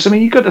stayed because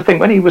you've got to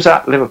think, when he was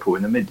at Liverpool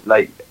in the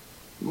late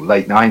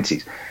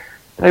 90s,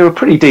 they were a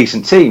pretty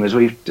decent team, as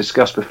we've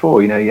discussed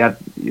before. You had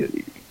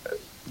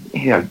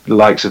the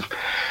likes of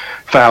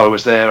Fowler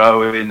was there,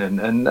 Owen,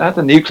 and had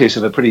the nucleus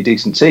of a pretty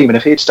decent team. And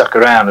if he had stuck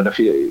around, and a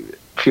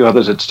few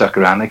others had stuck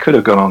around, they could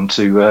have gone on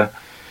to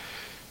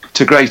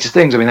greater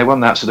things. I mean, they won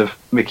that sort of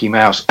Mickey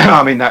Mouse.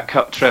 that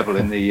cup treble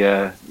in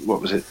the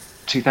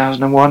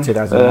 2001.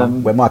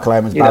 2001, when Michael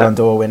Owen was Ballon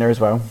d'Or winner as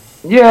well.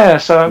 Yeah,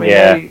 so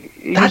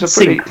he that's was a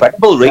pretty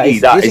incredible, really.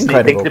 That is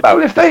incredible. Thinking about.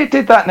 Well, if they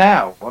did that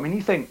now,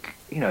 you think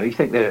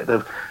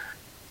the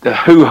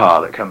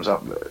hoo-ha that comes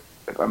up.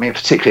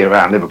 Particularly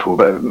around Liverpool,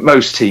 but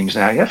most teams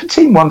now. If a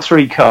team won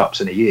 3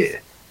 cups in a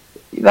year,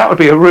 that would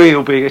be a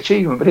real big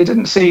achievement. But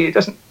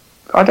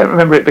I don't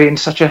remember it being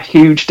such a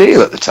huge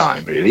deal at the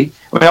time, really.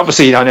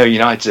 Obviously, I know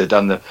United had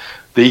done the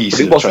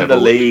it wasn't the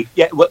league.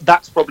 Yeah, well,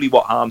 that's probably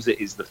what harms it,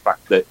 is the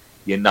fact that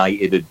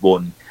United had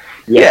won.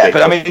 Yeah,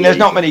 but there's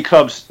not many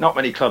clubs. Not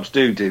many clubs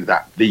do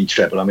that, the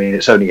treble.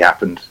 It's only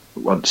happened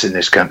once in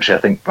this country. I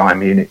think Bayern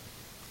Munich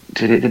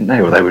did it, didn't they?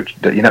 Or they were,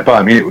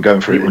 Bayern Munich were going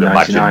for it in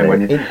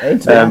 '99.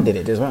 Inter Milan did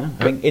it as well.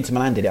 I think Inter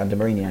Milan did it under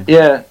Mourinho.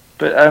 Yeah,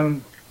 but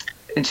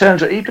in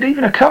terms of, but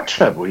even a cup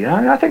treble,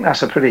 I think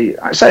that's a pretty.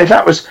 I'd say if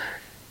that was,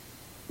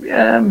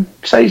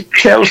 say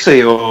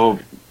Chelsea or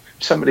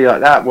somebody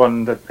like that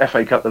won the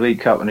FA Cup, the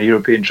League Cup, and a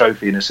European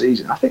trophy in a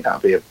season, I think that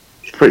would be a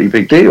pretty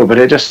big deal. But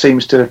it just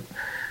seems to,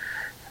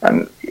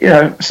 and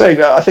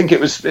I think it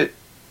was.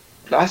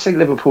 I think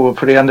Liverpool were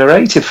pretty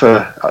underrated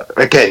for.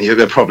 Again,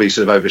 you're probably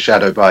sort of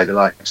overshadowed by the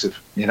likes of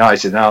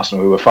United and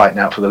Arsenal, who were fighting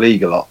out for the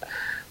league a lot.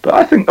 But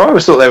I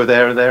always thought they were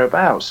there or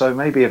thereabouts. So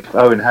maybe if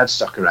Owen had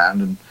stuck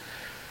around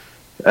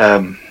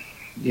and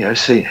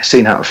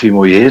seen out a few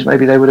more years,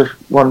 maybe they would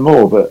have won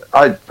more. But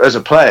as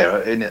a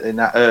player in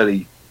that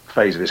early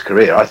phase of his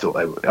career, I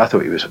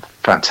thought he was a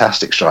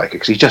fantastic striker,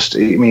 because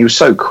he was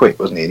so quick,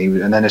 wasn't he?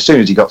 And then as soon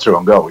as he got through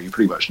on goal, you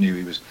pretty much knew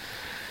he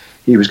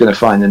was going to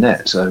find the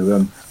net.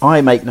 So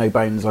I make no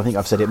bones. I think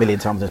I've said it a million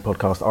times in this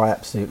podcast. I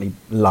absolutely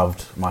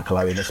loved Michael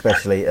Owen,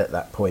 especially at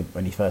that point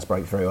when he first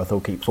broke through. I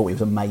thought he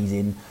was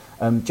amazing.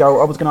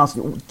 Joel, I was going to ask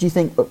you, do you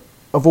think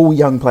of all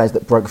young players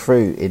that broke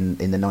through in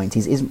the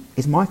 90s,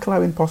 is Michael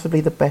Owen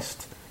possibly the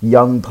best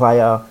young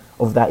player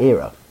of that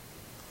era?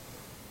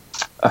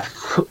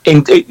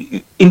 In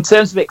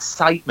terms of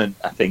excitement,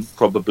 I think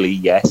probably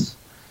yes.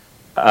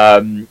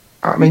 You'd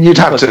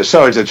have to.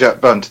 Sorry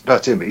to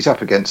butt in, but he's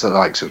up against the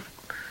likes of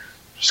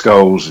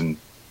Scholes and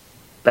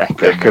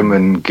Beckham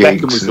and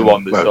Giggs. Beckham was the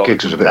one that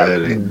Giggs was a bit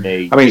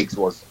early. Giggs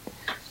was.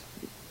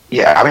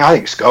 Yeah, I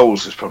think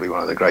Scholes was probably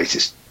one of the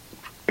greatest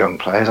young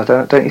players.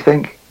 Don't you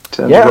think?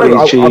 Yeah,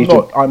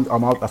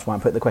 that's why I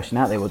put the question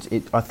out there.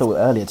 I thought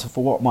earlier,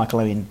 for what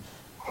Michael Owen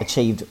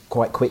achieved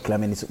quite quickly.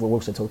 We're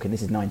also talking.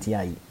 This is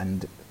 '98,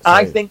 and so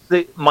I think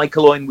that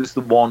Michael Owen was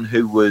the one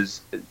who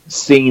was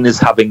seen as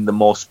having the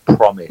most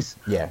promise.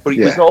 Yeah, but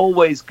he was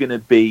always going to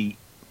be.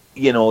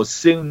 As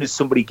soon as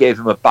somebody gave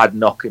him a bad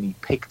knock and he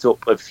picked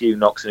up a few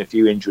knocks and a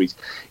few injuries,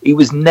 he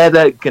was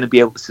never going to be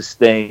able to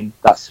sustain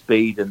that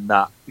speed and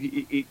that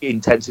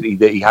intensity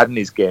that he had in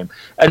his game.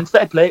 And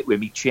fair play to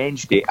him, he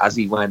changed it as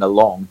he went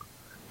along,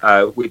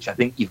 which I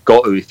think you've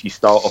got to if you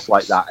start off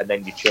like that and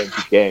then you change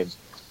your games.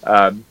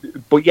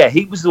 But yeah,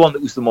 he was the one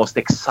that was the most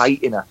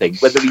exciting, I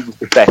think. Whether he was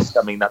the best,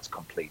 that's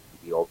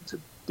completely open to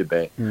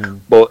debate.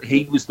 But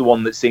he was the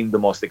one that seemed the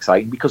most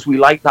exciting because we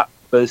like that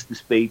burst of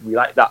speed, we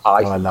like that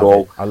ice and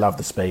goal. I love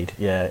the speed,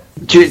 yeah.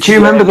 Do you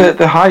remember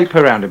the hype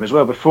around him as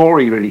well?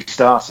 Before he really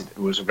started, it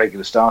was a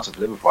regular starter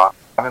for Liverpool. I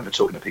remember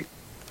talking to people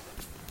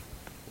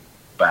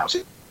about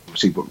it.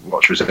 Obviously,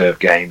 watch reserve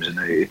games, and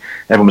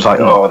everyone was like,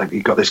 "Oh,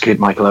 you've got this kid,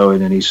 Michael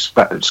Owen, and he's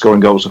scoring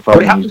goals for fun."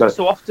 But it happens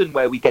so often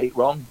where we get it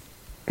wrong.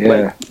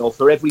 Yeah.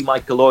 For every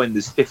Michael Owen,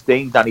 there's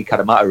 15 Danny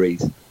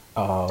Cadamateris.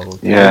 Oh,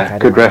 yeah,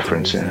 good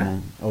reference. Yeah,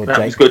 that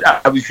was good.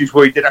 I was just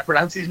worried, did I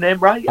pronounce his name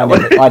right? I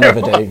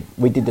never do.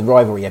 We did the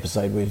rivalry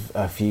episode with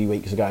a few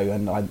weeks ago,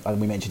 and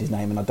we mentioned his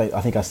name, and I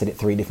think I said it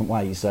 3 different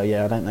ways. So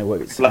yeah, I don't know what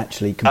it's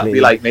actually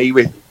completely. That'd be like me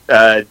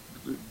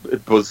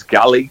with Buzz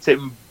Galley,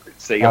 Tim.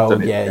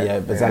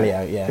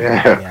 Bazzalio,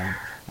 yeah.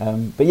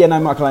 But yeah, no,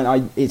 Michael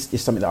Owen,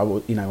 it's something that I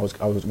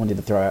was wanted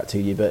to throw out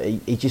to you, but he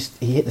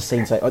hit the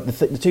scene. So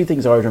the 2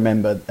 things I always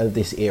remember of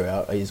this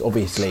era is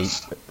obviously,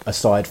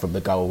 aside from the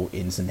goal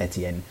in St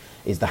Etienne,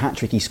 is the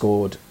hat-trick he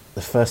scored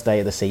the first day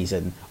of the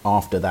season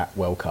after that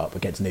World Cup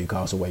against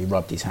Newcastle, where he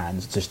rubbed his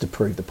hands just to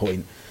prove the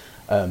point.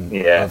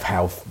 of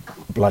how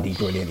bloody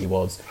brilliant he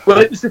was. Well,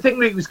 it was the thing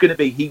that he was going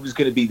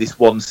to be this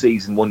one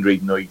season wonder,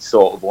 even though he'd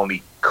sort of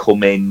only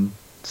come in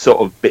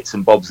sort of bits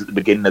and bobs at the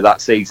beginning of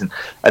that season,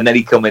 and then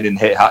he come in and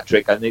hit a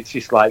hat-trick, and it's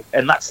just like,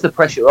 and that's the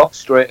pressure off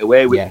straight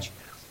away, which,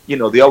 you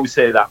know, they always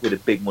say that with a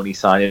big money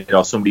signing,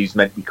 or somebody who's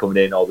meant to be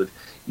coming in, or the,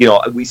 you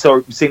know, we've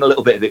seen a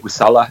little bit of it with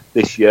Salah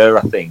this year,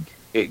 I think,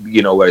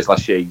 you know, whereas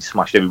last year he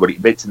smashed everybody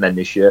to bits, and then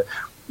this year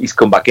he's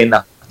come back in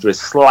after a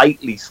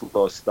slightly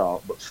slow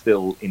start, but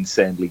still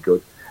insanely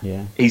good.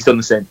 Yeah, he's done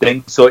the same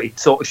thing, so it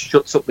sort of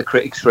shuts up the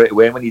critics straight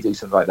away when you do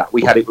something like that.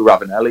 We had it with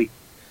Ravanelli.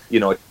 You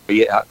know, he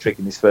hit that trick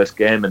in his first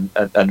game, and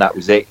that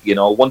was it. You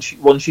know, once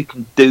you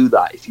can do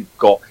that, if you've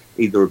got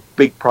either a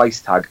big price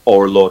tag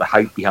or a load of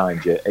hype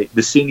behind you,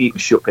 the sooner you can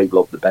shut people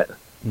up, the better.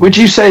 Would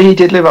you say he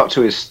did live up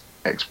to his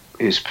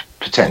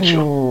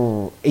potential?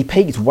 Ooh, he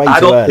peaked way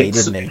too early,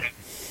 didn't he?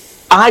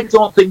 I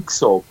don't think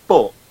so,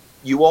 but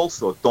you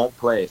also don't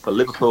play for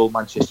Liverpool,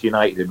 Manchester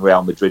United, and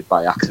Real Madrid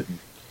by accident.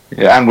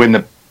 Yeah, and win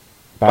the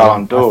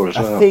Ballon d'Or as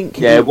well. I think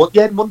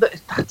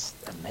that's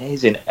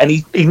amazing, and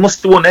he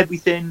must have won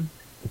everything.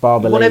 He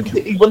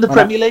won the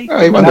Premier League. Oh,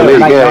 he won the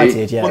league.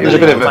 It was a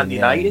bit of a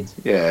United.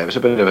 Yeah, it was a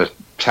bit of a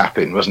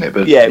tap-in, wasn't it?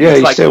 But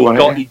he still won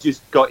it. He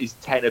just got his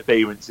 10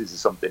 appearances or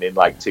something in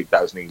like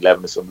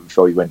 2011 or something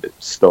before he went to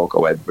Stoke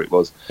or whatever it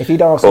was. If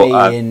he'd asked me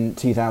in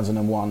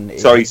 2001...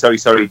 Sorry.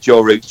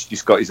 Joe Root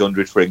just got his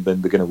 100 for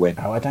England. They're going to win.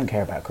 Oh, I don't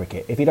care about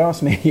cricket. If he'd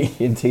asked me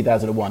in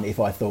 2001 if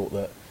I thought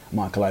that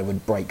Michael Owen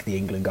would break the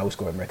England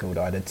goal-scoring record,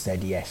 I'd have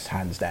said yes,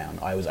 hands down.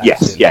 I was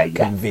absolutely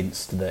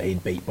convinced that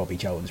he'd beat Bobby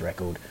Charlton's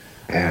record.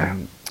 Yeah.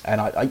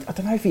 And I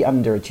don't know if he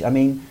underachieved. I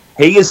mean...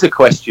 Here's a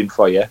question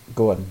for you.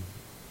 Go on.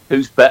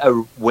 Who's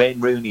better,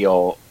 Wayne Rooney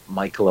or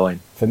Michael Owen?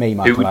 For me,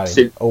 Michael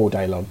Owen. All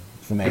day long.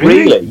 For me.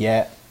 Really?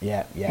 Yeah.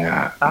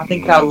 I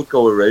think I would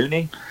go with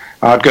Rooney.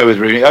 I'd go with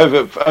Rooney.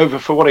 Over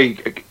for what he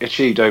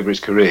achieved over his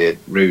career,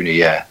 Rooney,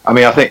 yeah. I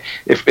mean, I think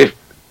if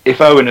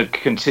Owen had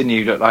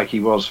continued like he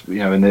was, you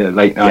know, in the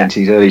late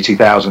 90s, early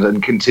 2000s,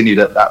 and continued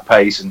at that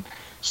pace and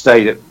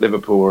stayed at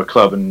Liverpool or a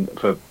club and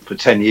for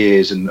 10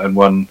 years and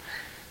won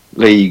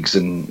leagues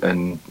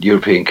and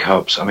European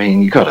Cups. I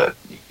mean, you got to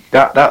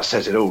that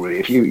says it all,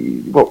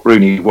 really. What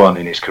Rooney won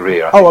in his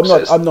career.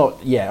 I'm not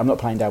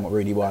playing down what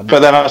Rooney won. But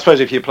then I suppose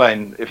if you're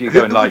going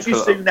like, would you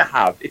sooner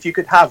have? If you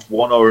could have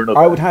one or another,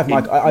 I would have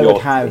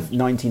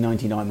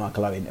 1999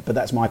 Michael Owen. But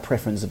that's my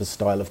preference of a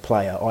style of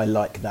player. I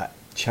like that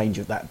change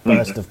of that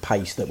burst of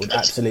pace that would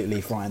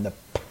absolutely fry in the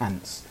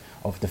pants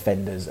of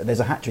defenders. There's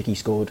a hat-trick he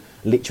scored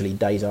literally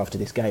days after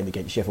this game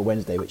against Sheffield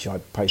Wednesday, which I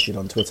posted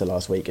on Twitter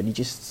last week, and you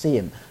just see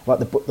him like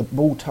the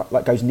ball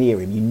goes near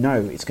him, you know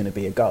it's going to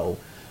be a goal,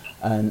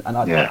 and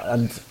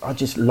I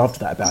just loved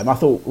that about him. I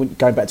thought,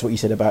 going back to what you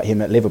said about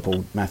him at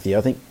Liverpool, Matthew,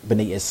 I think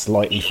Benitez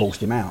slightly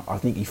forced him out. I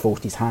think he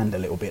forced his hand a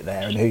little bit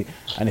there,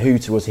 and who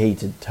was he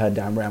to turn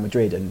down Real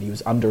Madrid? And he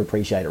was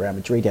underappreciated at Real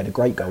Madrid. He had a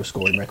great goal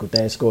scoring record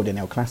there, scored in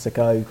El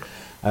Clasico.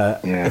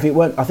 If it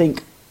weren't, I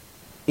think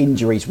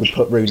injuries would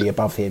put Rooney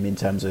above him in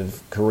terms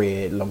of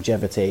career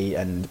longevity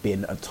and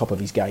being at top of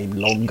his game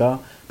longer.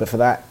 But for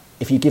that,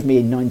 if you give me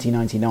a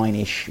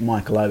 1999-ish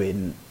Michael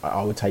Owen,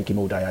 I would take him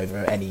all day over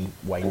any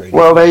Wayne Rooney.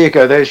 Well, there you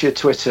go. There's your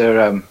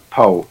Twitter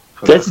poll.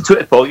 There's the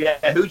Twitter poll,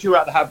 yeah. Who'd you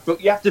rather have?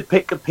 But you have to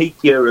pick a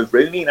peak year of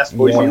Rooney, and I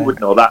suppose you would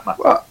know that, Matt.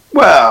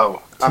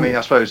 Well, I mean,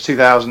 I suppose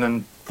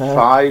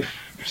 2005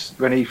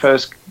 when he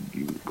first...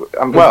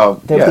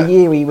 the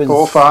year he was 4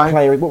 or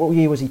 5. What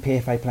year was he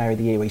PFA Player of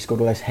the Year where he scored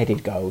all those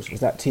headed goals? Was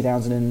that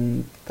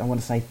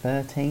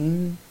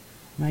 2013,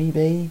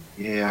 maybe?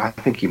 Yeah, I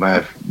think he may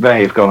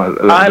have gone a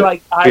little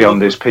bit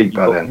beyond his peak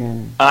by then.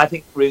 Yeah. I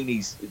think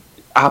Rooney's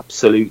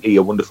absolutely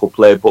a wonderful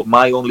player, but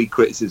my only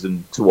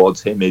criticism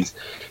towards him is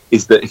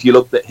that if you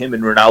looked at him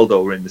and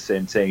Ronaldo were in the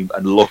same team,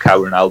 and look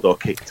how Ronaldo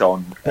kicked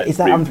on. But is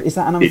that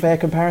an unfair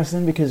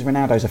comparison? Because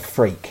Ronaldo's a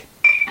freak.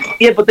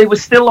 Yeah, but they were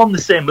still on the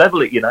same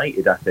level at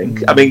United, I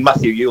think. I mean,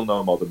 Matthew, you'll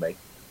know more than me.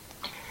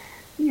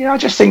 Yeah, I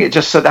just think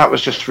that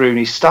was just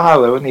Rooney's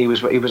style, though, and he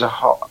was a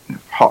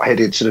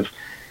hot-headed, sort of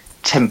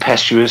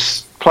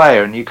tempestuous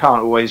player, and you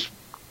can't always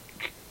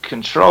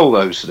control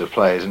those sort of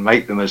players and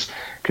make them as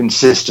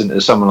consistent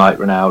as someone like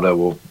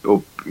Ronaldo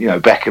or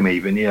Beckham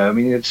even. You know, I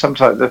mean,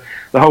 sometimes the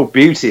whole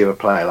beauty of a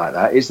player like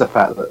that is the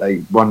fact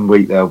that one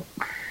week they'll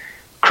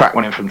crack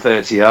one in from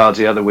 30 yards,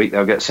 the other week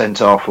they'll get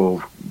sent off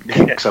or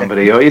kick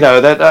somebody, or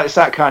it's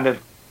that kind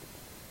of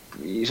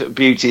sort of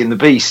Beauty and the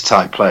Beast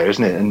type player,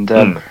 isn't it? And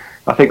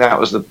I think that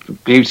was the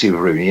beauty of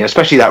Rooney,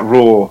 especially that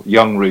raw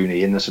young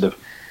Rooney in the sort of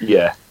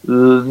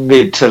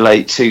mid to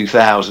late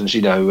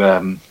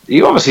 2000s.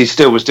 He obviously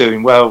still was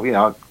doing well.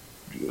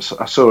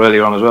 I saw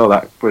earlier on as well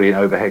that brilliant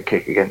overhead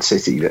kick against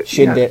City. That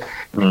Shinned it.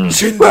 Well,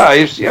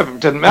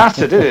 it doesn't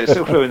matter, did it? It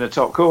still flew in the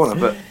top corner.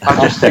 But I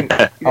just think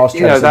that.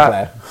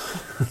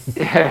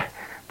 Yeah,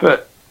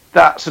 but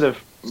that sort of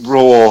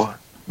raw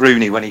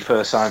Rooney when he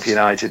first signed for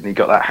United and he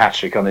got that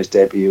hat-trick on his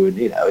debut, and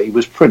he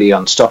was pretty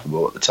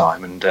unstoppable at the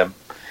time. And I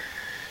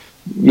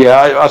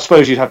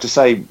suppose you'd have to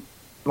say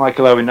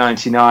Michael Owen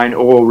 99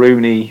 or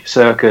Rooney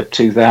circa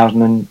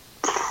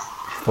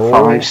 2005,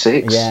 5,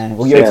 6. Yeah,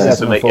 well,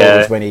 2004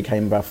 was when he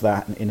came above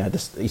that.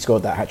 He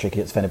scored that hat trick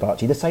against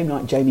Fenerbahce. The same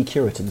night, Jamie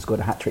Curitan scored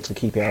a hat trick for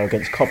QPR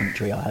against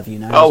Coventry. I have you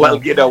know. Oh well,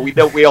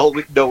 we all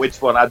know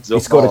which one adds up.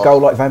 He scored a goal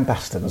like Van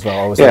Basten as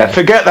well.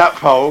 Forget that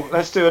poll.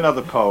 Let's do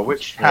another poll.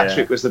 Which hat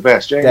trick was the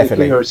best?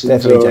 Definitely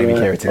Jamie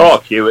Curitan.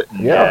 Oh, Curitan.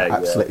 Yeah,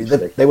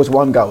 absolutely. There was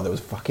one goal that was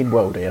fucking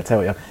worldy, I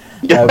tell you.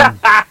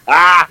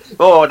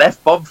 An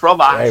F-bomb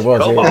from Ash. It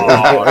was.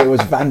 It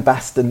was Van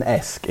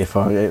Basten-esque, if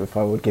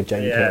I would give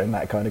Jamie Curitan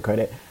that kind of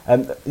credit.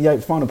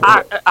 Final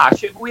point.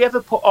 Ash, have we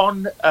ever put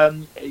on?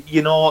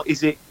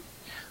 Is it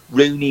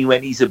Rooney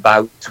when he's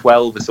about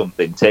 12 or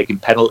something, taking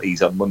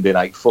penalties on Monday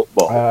Night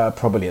Football?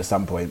 Probably at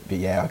some point, but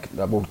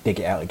I will dig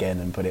it out again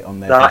and put it on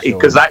there.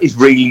 Because that is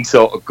really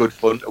sort of good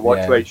fun to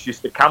watch, where it's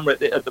just the camera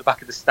at the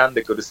back of the stand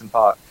at Goodison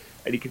Park.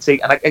 And you can see,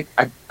 and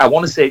I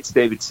want to say it's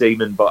David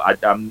Seaman, but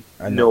I'm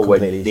nowhere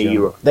near.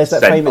 Sure. There's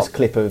that famous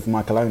clip of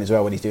Michael Owen as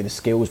well when he's doing a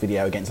skills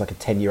video against like a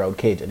 10-year-old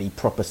kid, and he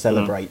proper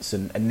celebrates,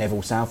 and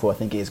Neville Southall, I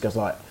think it is, goes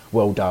like,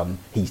 "Well done,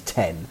 he's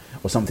 10,"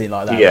 or something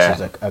like that. Yeah.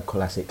 Which is a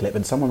classic clip.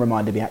 And someone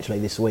reminded me actually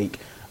this week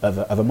of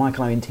a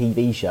Michael Owen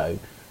TV show.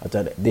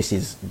 This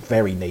is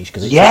very niche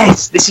because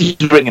this is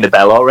ringing a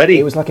bell already.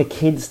 It was like a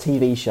kids'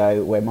 TV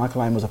show where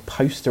Michael Owen was a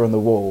poster on the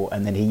wall,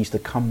 and then he used to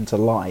come to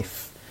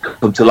life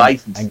and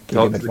give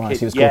him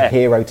advice. It was called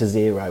Hero to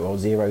Zero or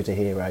Zero to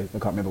Hero. I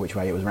can't remember which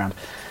way it was around.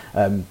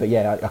 But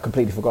I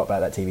completely forgot about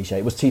that TV show.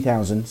 It was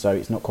 2000, so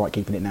it's not quite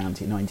keeping it now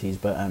into the 90s.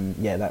 But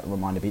that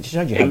reminded me. It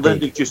showed you how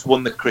England have just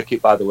won the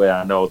cricket, by the way.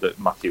 I know that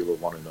Matthew will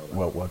want to know that.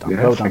 Well done.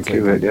 Yeah, well done. Thank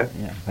you.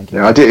 Thank you.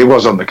 Yeah, I did. It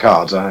was on the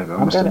cards.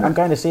 I'm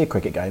going to see a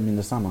cricket game in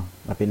the summer.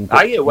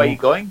 Are you? Where are you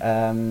going?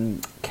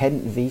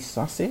 Kent v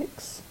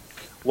Sussex.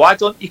 Why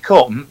don't you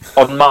come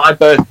on my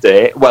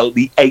birthday? Well,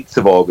 the 8th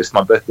of August.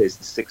 My birthday is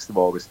the 6th of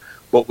August.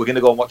 But we're going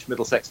to go and watch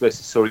Middlesex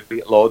versus Surrey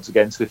at Lords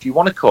again. So if you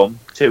want to come,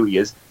 2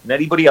 years, and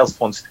anybody else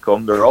wants to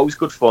come, they're always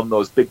good fun.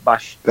 Those big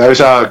bash.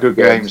 Those are good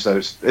games.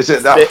 Those. Is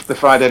it the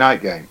Friday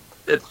night game?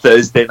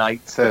 Thursday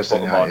night.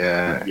 Thursday night.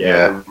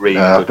 Yeah. Really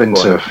I've been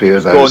to a few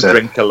of those. Go and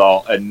drink a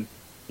lot, and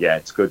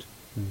it's good.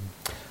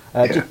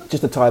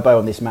 Just to tie a bow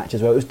on this match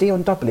as well, it was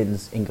Dion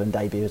Dublin's England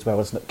debut as well.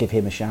 Let's give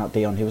him a shout.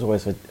 Dion, he was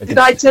always a good... Did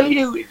I tell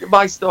you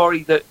my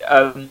story that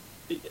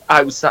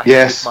I was sat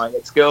with my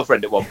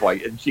ex-girlfriend at one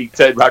point, and she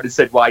turned around and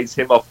said, "Why is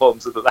him off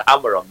Holmes with the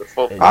hammer on the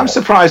foot?" I'm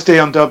surprised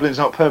Dion Dublin's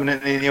not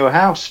permanently in your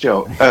house,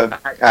 Joe.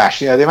 Ash,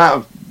 the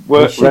amount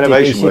of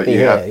renovation work you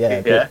have.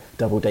 Yeah.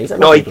 Double D.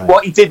 No,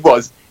 what he did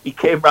was he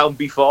came round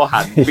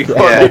beforehand. He's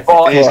going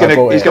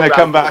to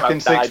come back in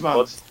 6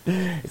 months.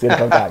 He's going to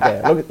come back,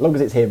 As long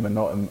as it's him and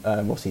not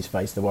what's his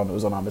face, the one that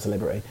was on I'm a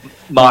Celebrity.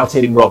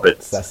 Martin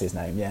Roberts. That's his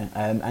name, yeah.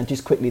 And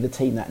just quickly, the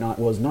team that night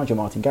was Nigel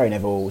Martin, Gary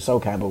Neville, Sol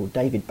Campbell,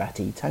 David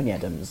Batty, Tony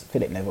Adams,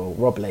 Philip Neville,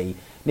 Rob Lee,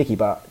 Nicky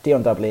Butt,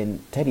 Dion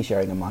Dublin, Teddy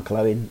Sheringham, Michael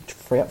Owen.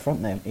 3 up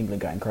front there,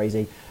 England going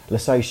crazy.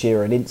 Lascaux,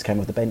 Shearer and Ince came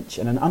off the bench,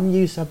 and an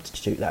unused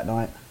substitute that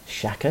night,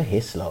 Shaka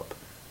Hislop.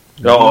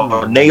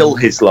 Neil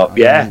Hislop,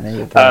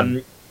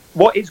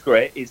 what is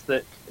great is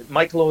that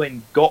Michael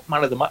Owen got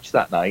man of the match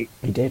that night.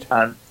 He did.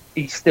 And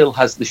he still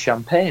has the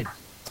champagne.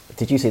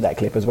 Did you see that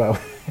clip as well?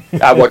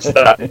 I watched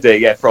that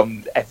day,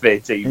 from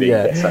FATV.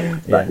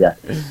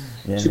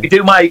 Yeah. Should we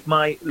do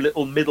my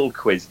little middle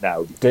quiz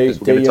now? Because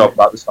we're going to talk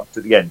about this after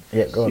the end.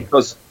 Yeah, go on.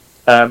 Because,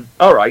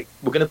 all right,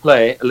 we're going to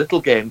play a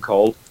little game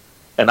called,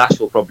 and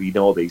Ash will probably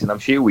know these, and I'm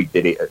sure we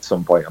did it at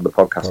some point on the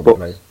podcast,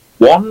 probably.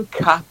 But one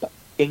cap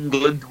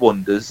England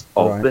wonders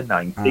of the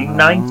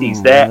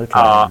 1990s. There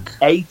are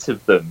 8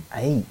 of them.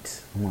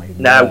 8? Oh my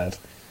now, word.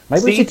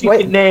 Maybe we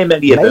should name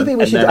any of them. Maybe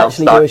we should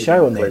actually do a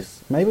show on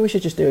this. Maybe we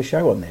should just do a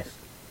show on this.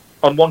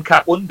 On one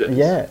cap wonders?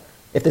 Yeah.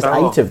 If there's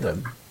 8 of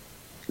them.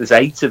 There's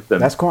 8 of them.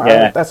 That's quite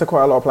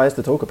a lot of players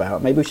to talk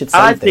about. Maybe we should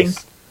save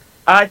this.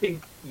 I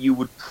think you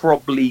would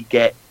probably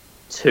get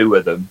 2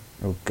 of them.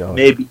 Oh, God.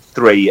 Maybe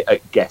 3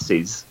 at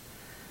guesses.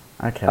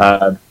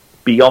 Okay.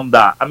 Beyond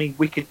that, I mean,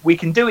 we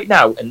can do it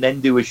now and then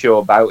do a show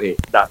about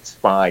it. That's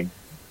fine.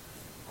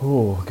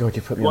 Oh God,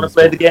 you put me. You want to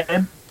play the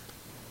game?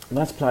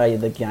 Let's play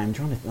the game.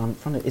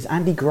 Is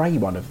Andy Gray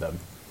one of them?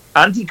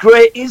 Andy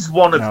Gray is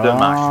one of them,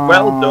 Ash.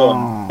 Well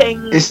done.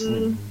 Ding.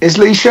 Is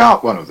Lee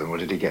Sharp one of them, or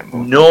did he get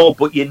more? No,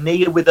 but you're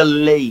near with a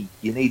Lee.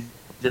 You need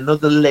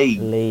another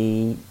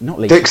Lee. Not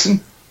Lee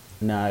Dixon.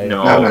 No.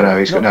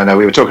 No.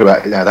 We were talking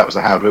about that was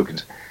the Howard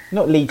Wilkins.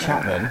 Not Lee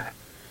Chapman.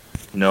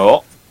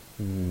 No.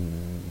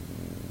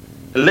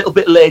 A little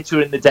bit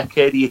later in the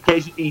decade,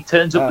 he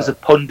turns up as a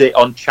pundit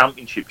on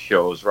championship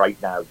shows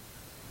right now.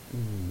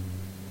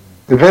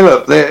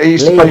 Philip, he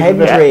used to play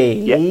Hendry.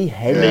 Lee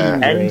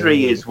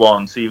Hendry is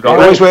one. So you've got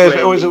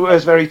always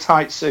wears very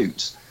tight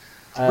suits.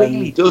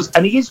 Really does,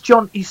 and he is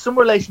He's some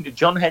relation to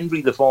John Hendry,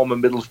 the former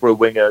Middlesbrough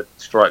winger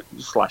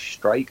slash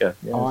striker.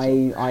 Yes.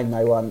 I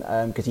know one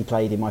because he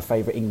played in my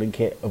favourite England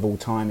kit of all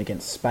time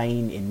against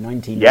Spain in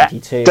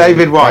 1992. Yeah.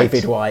 David White.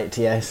 David White,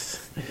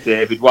 yes.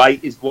 David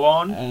White is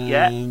one.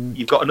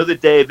 You've got another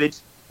David.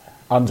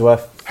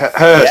 Unsworth.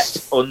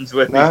 Hurst.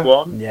 Unsworth is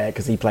one. Yeah,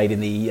 because he played in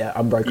the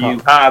Umbro Cup. You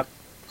have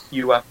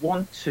you have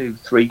 1, 2,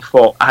 3,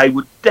 4. I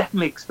would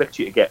definitely expect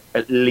you to get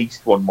at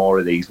least one more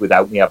of these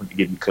without me having to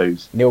give you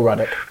clues. Neil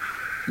Ruddock.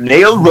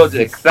 Neil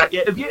Ruddock. Are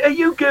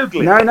you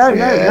Googling? No.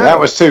 That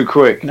was too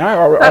quick.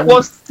 No, that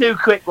was too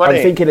quick, wasn't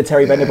I'm thinking of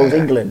Terry Venables'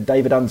 England,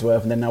 David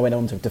Unsworth, and then I went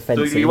on to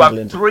defence So you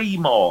England. have 3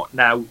 more.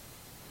 Now,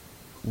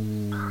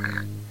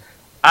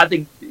 I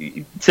think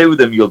 2 of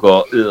them you'll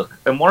go, ugh.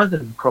 And one of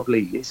them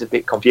probably is a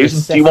bit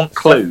confusing. Do you want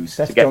clues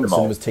Seth to get Johnson them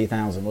all? was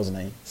 2000, wasn't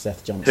he?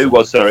 Seth Johnson. Who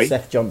was, sorry?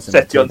 Seth Johnson.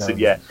 Seth Johnson, 2000,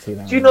 yeah.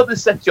 2000. Do you know the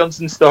Seth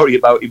Johnson story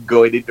about him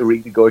going in to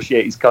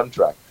renegotiate his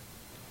contract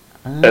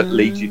at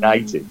Leeds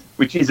United?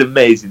 Which is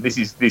amazing. This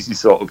is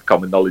sort of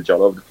common knowledge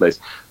all over the place.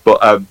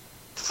 But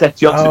Seth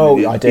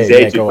Johnson, his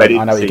agent went in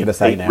I know what you're going to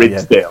say now.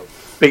 Ridsdale.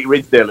 Pete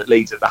Ridsdale at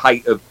Leeds at the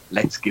height of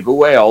let's give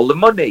away all the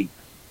money.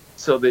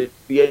 So the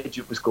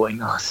agent was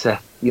going, oh,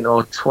 Seth,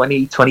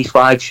 20,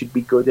 25 should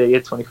be good here,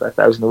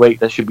 25,000 a week,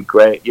 that should be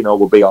great,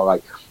 we'll be all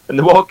right. And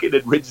they walk in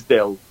at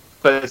Ridsdale,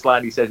 first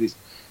line he says is,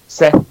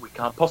 Seth, we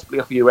can't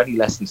possibly offer you any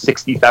less than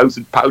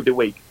 £60,000 a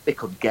week. They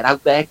couldn't get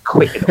out there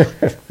quick enough.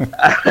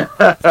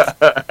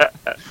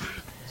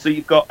 So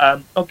you've got,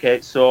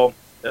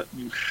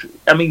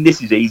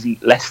 this is easy,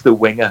 Leicester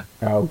winger.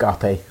 Oh,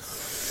 Guppy.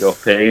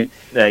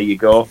 There you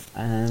go.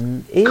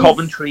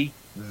 Coventry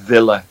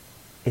Villa.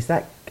 Is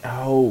that...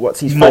 Oh,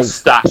 what's his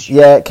Moustache. Face?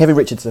 Yeah, Kevin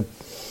Richardson.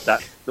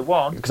 That's the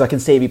one. Because I can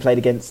see him, he played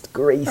against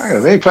Greece.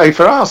 He played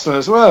for Arsenal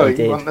as well.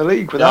 He won the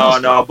league with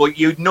Arsenal. No, but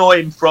you'd know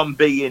him from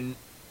being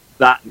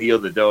that and the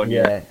other, don't you?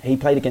 Yeah, he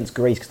played against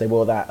Greece because they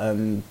wore that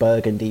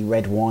burgundy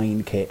red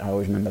wine kit. I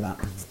always remember that.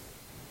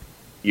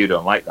 You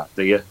don't like that,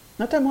 do you?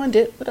 I don't mind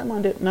it.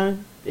 No,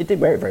 it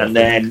did wear it very well. And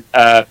then,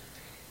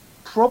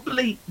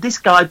 this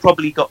guy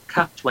probably got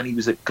capped when he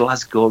was at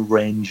Glasgow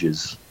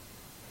Rangers.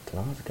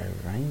 Glasgow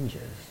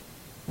Rangers?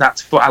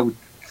 That's what I would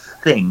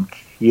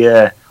think,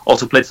 yeah.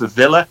 Also played for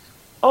Villa.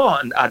 Oh,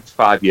 and had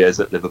 5 years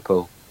at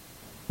Liverpool.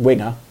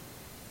 Winger?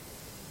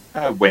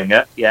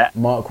 Winger, yeah.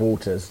 Mark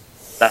Walters.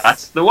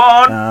 That's the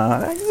one.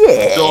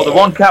 Yeah. So the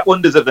one-cap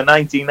wonders of the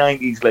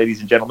 1990s,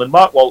 ladies and gentlemen.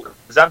 Mark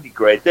Walters, Andy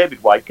Gray,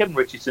 David White, Kevin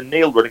Richardson,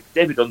 Neil Ruddock,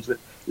 David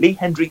Unsworth, Lee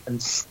Hendry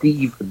and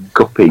Steve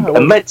Guppy.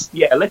 And let's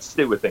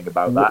do a thing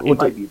about that. It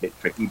might be a bit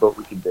tricky, but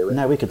we can do it.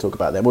 No, we can talk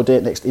about them. We'll do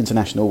it next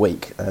International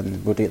Week.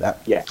 We'll do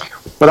that. Yeah.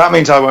 But that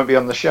means I won't be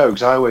on the show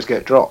because I always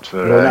get dropped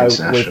for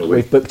International Week.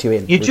 We've booked you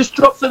in. You just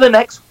dropped for the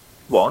next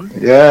one?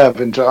 Yeah,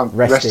 I'm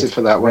rested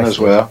for that one as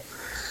well.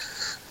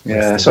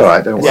 Yeah, it's all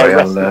right. Don't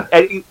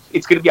worry.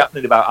 It's going to be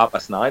happening about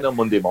 9:30 on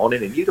Monday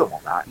morning, and you don't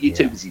want that. You're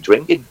too busy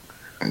drinking.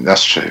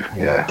 That's true.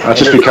 Yeah, I'll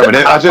just be coming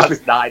in. I'll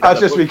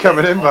just be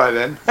coming in by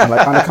then.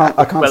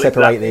 I can't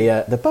separate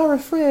the Borough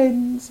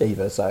Friends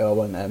either, so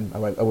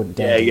I wouldn't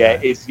dare.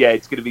 It's going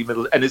to be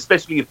middle, and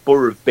especially if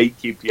Borough beat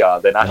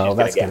QPR, then Ash's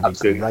going to get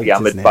absolutely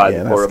hammered by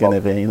the Borough. That's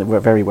going to be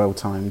very well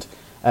timed.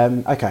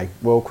 Okay,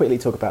 we'll quickly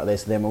talk about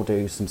this, then we'll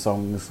do some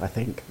songs, I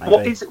think.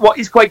 Maybe. What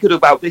is quite good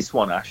about this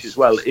one, Ash, as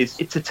well, is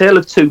it's a tale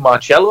of two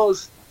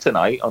Marcellos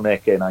tonight on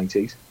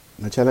AK90s.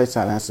 Marcello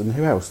Salas, and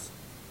who else?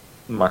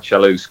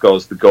 Marcello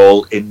scores the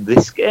goal in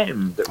this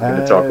game that we're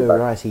going to talk about.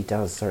 Right, he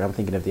does. Sorry, I'm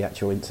thinking of the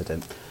actual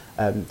incident.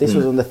 This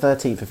was on the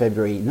 13th of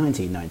February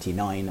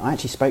 1999. I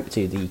actually spoke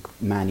to the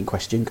man in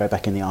question, go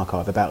back in the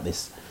archive, about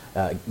this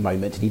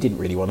moment, and he didn't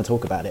really want to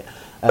talk about it.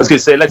 I was going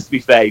to say, let's be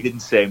fair, he didn't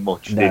say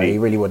much, did he? He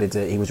really wanted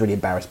to. He was really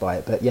embarrassed by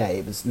it. But yeah,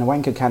 it was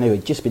Nwankwo Kanu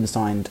had just been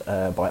signed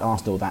by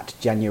Arsenal that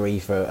January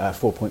for a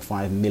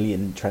 4.5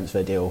 million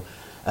transfer deal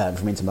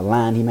from Inter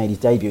Milan. He made his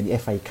debut in the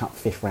FA Cup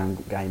fifth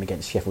round game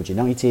against Sheffield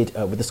United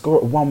with the score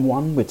at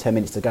 1-1 with 10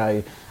 minutes to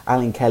go.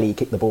 Alan Kelly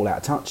kicked the ball out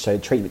of touch, so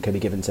treatment could be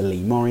given to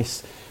Lee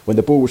Morris. When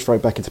the ball was thrown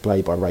back into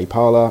play by Ray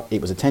Parlour,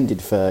 it was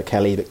intended for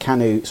Kelly, but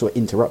Kanu sort of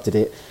interrupted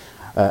it.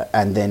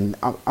 And then,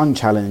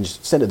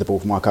 unchallenged, centred the ball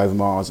for Mark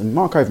Overmars. And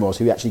Mark Overmars,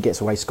 who actually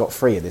gets away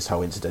scot-free in this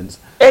whole incident.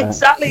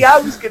 Exactly, I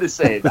was going to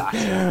say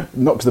that.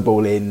 Knocks the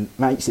ball in,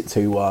 makes it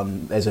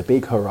 2-1. There's a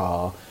big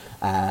hurrah.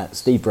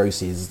 Steve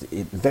Bruce is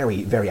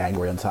very, very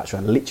angry on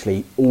touchline,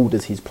 literally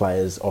orders his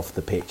players off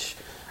the pitch.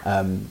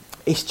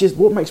 It's just,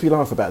 what makes me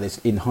laugh about this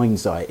in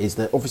hindsight is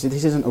that obviously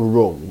this isn't a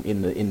rule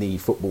in the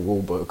football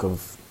rule book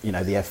of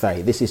the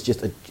FA. This is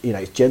just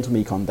it's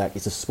gentlemanly conduct.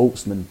 It's a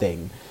sportsman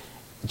thing.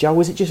 Joe,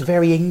 is it just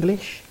very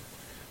English?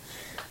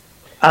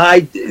 I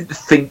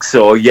think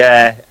so,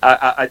 yeah.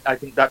 I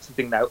think that's the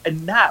thing now.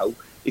 And now,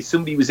 if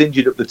somebody was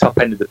injured at the top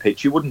end of the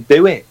pitch, you wouldn't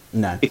do it.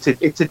 No, it's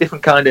a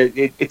different kind of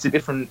it's a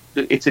different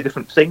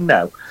thing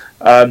now.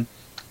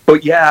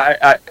 But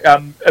yeah,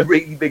 I'm a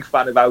really big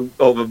fan of how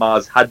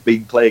Overmars had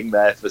been playing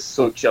there for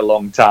such a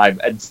long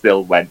time and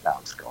still went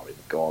out scoring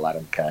the goal. I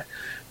don't care.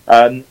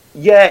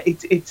 Yeah,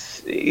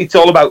 it's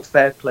all about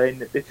fair play.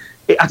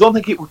 I don't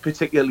think it would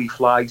particularly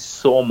fly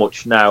so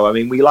much now. I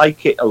mean, we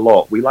like it a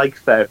lot. We like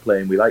fair play,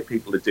 and we like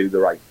people to do the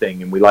right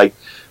thing, and we like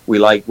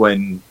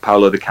when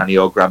Paolo Di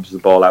Canio grabs the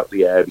ball out of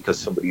the air because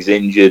somebody's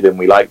injured, and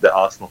we like that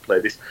Arsenal play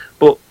this.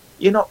 But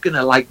you're not going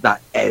to like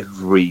that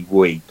every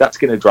week. That's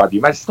going to drive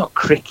you mad. It's not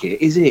cricket,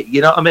 is it?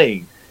 You know what I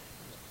mean?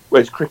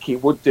 whereas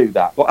cricket would do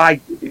that. But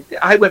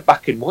I went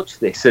back and watched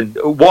this, and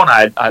one,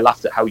 I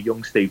laughed at how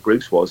young Steve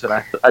Bruce was,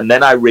 and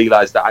then I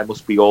realised that I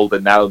must be older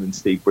now than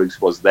Steve Bruce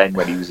was then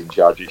when he was in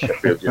charge at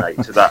Sheffield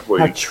United. So that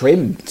how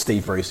trim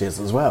Steve Bruce is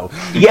as well.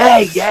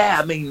 Yeah.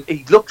 I mean,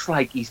 he looks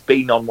like he's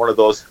been on one of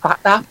those fat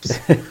naps,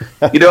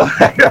 you know.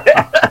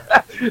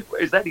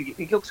 Whereas then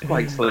he looks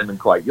quite slim and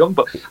quite young.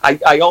 But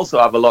I also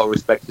have a lot of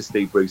respect for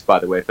Steve Bruce, by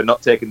the way, for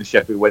not taking the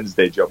Sheffield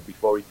Wednesday job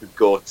before he could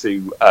go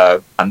to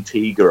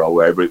Antigua or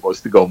wherever it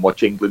was to go and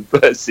watch England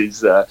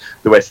versus the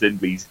West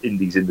Indies in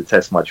the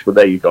Test match. But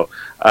there you go.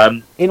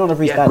 In honour of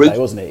his dad, though,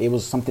 wasn't it? It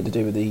was something to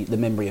do with the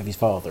memory of his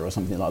father or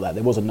something like that.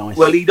 There was a nice...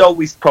 Well, he'd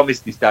always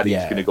promised his dad he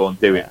was going to go and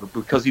do it, but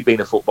because he'd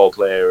been a football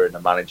player and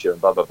a manager and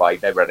blah, blah, blah, he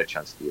never had a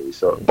chance to do it.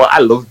 So, but I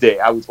loved it.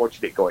 I was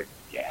watching it going,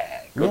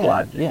 good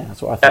lad. Yeah,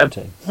 that's what I thought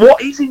too.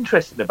 What is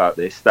interesting about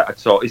this that I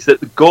saw is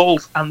that the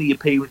goals and the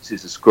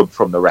appearances are scrubbed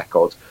from the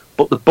records,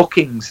 but the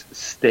bookings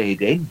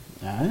stayed in.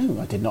 Oh,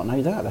 I did not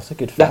know that. That's a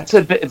good fact.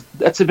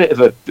 That's a bit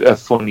of a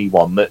funny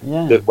one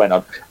that went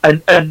on.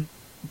 And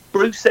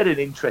Bruce said an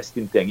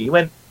interesting thing. He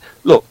went,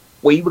 look,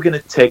 we were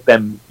going to take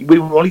them. We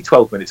were only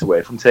 12 minutes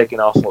away from taking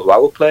Arsenal to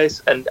our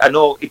place, and I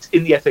know it's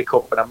in the FA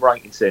Cup, and I'm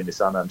right in saying this,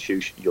 and I'm sure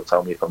you'll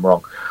tell me if I'm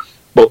wrong,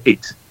 but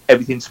it's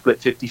everything's split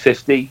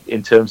 50-50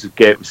 in terms of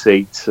gate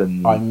receipts,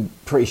 and I'm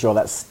pretty sure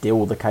that's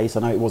still the case.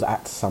 I know it was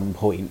at some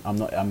point. I'm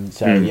not. I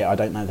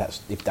don't know if that's.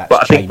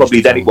 But I think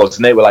probably then it was,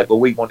 and they were like, "Well,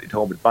 we wanted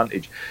home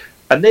advantage,"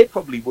 and they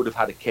probably would have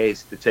had a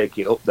case to take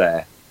it up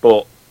there.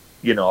 But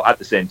you know, at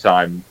the same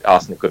time,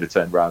 Arsenal could have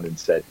turned around and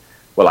said,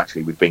 "Well,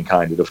 actually, we've been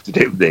kind enough to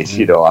do this."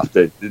 You know,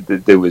 after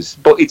there was,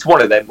 but it's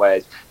one of them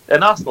where,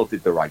 and Arsenal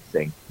did the right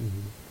thing.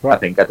 Right.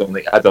 I don't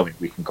think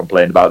we can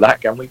complain about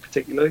that, can we?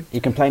 Particularly,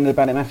 you complaining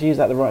about it, Matthew? Is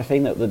that the right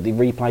thing that the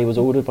replay was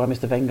ordered by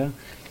Mr. Wenger?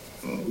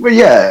 Well,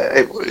 yeah,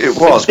 it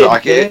was.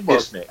 But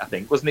wasn't it? I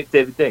think wasn't it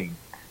David Dean?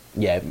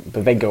 Yeah,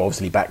 but Wenger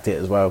obviously backed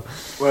it as well.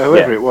 Well,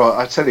 whoever it was,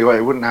 I tell you what,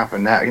 it wouldn't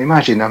happen now. Can you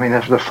imagine? I mean,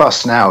 the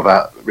fuss now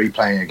about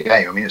replaying a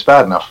game. I mean, it's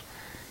bad enough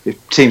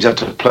if teams have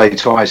to play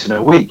twice in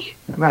a week.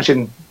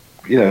 Imagine,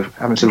 you know,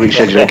 having to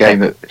reschedule a game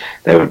that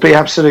there would be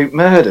absolute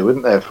murder,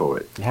 wouldn't there, for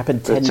it? It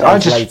happened 10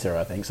 days later,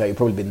 I think. So it'd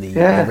probably been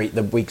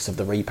the weeks of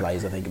the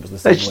replays. I think it was the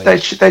same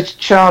week. They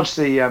charged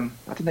the. I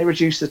think they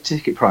reduced the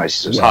ticket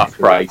prices. Half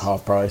price.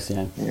 Half price,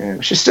 yeah. Yeah,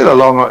 which is still a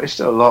lot. It's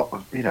still a lot.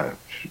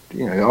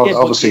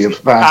 Obviously,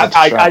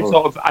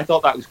 I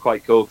thought that was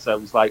quite cool because I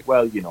was like,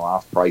 well, you know,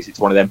 half price. It's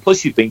one of them.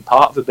 Plus, you've been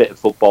part of a bit of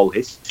football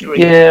history.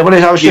 Yeah, well,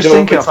 I was just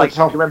thinking. Like,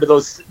 remember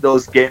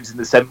those games in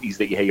the 70s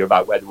that you hear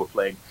about where they were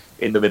playing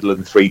in the middle of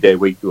the 3-day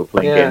week? They were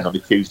playing games on a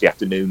Tuesday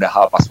afternoon at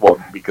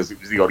 1:30 because it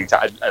was the only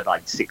time, and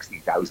like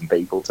 60,000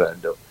 people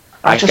turned up.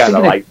 I kind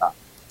of like that.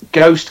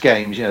 Ghost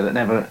games, you know, that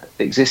never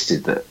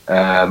existed that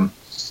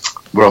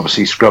were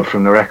obviously scrubbed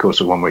from the records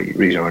for one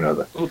reason or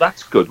another. Oh,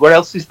 that's good. Where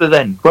else is there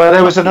then? Well,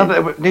 there was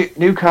another.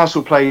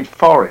 Newcastle played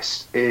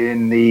Forest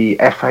in the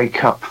FA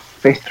Cup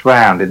 5th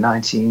round in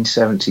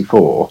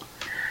 1974.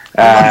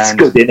 He's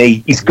good, isn't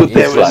he? He's good.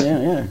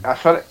 I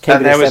felt it.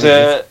 And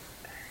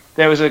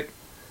there was a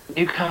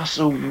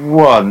Newcastle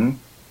won,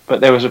 but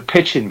there was a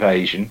pitch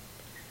invasion,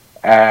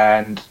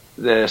 and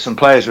some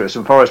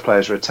Forest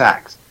players were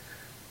attacked,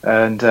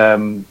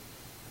 and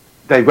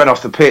they went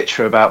off the pitch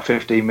for about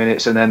 15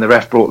 minutes, and then the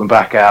ref brought them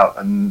back out,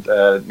 and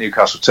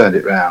Newcastle turned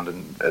it round,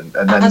 and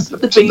then has there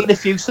been a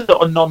few sort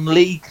of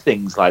non-league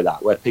things like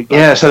that where people?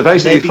 Yeah, so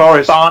basically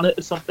Forest Barnet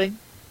or something.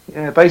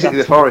 Yeah, basically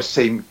the Forest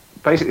team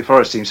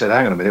said,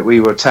 "Hang on a minute,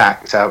 we were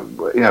attacked. A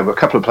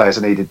couple of players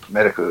needed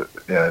medical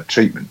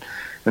treatment."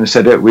 And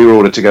said that we were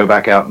ordered to go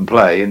back out and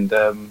play, and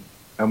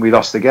we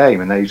lost the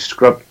game. And they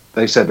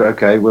said,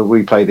 "Okay, we'll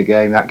replay the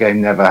game." That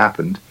game never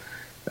happened,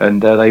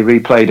 and they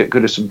replayed at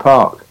Goodison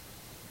Park.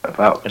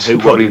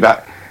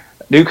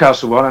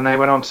 Newcastle won, and they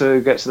went on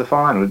to get to the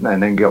final, didn't they?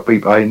 And then got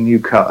beat by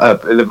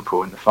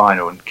Liverpool in the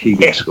final, and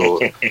Keegan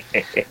scored.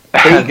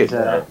 This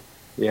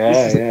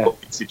is a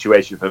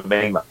situation for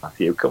me,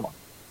 Matthew. Come on.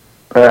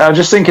 I'm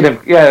just thinking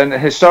of and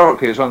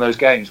historically it was one of those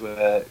games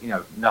where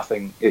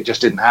nothing. It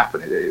just didn't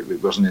happen.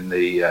 It wasn't in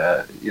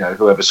the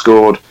whoever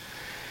scored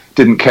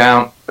didn't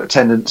count.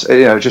 Attendance,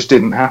 it just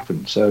didn't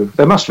happen. So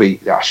there must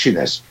be. I assume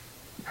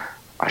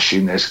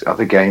there's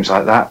other games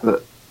like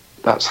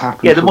that's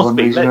happened. Yeah, there must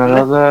be.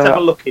 Let's have a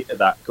look into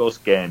that.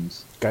 Ghost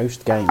games.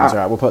 Ghost games.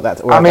 Right, we'll put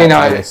that.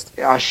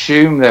 I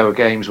assume there were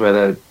games where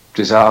the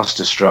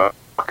disaster struck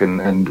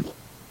and.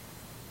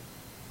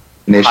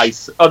 Not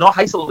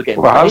Heysel again.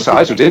 Well,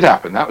 Heysel did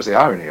happen. That was the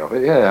irony of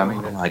it. Yeah, I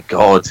mean. Oh my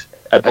God!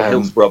 But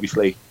Hillsborough,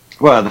 obviously.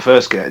 Well, the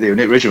first game, the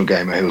original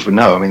game at Hillsborough,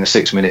 no. I mean, the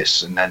 6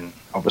 minutes, and then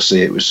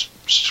obviously it was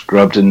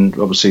scrubbed, and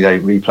obviously they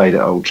replayed at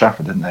Old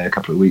Trafford, didn't they, a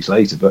couple of weeks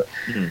later? But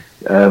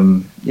I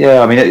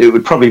mean, it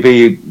would probably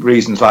be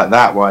reasons like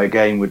that why a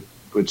game would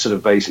sort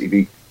of basically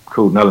be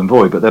called null and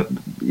void. But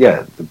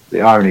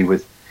the irony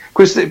with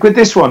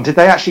this one, did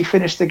they actually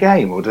finish the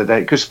game, or did they?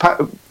 Because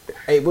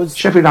it was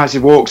Sheffield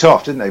United walked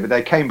off, didn't they? But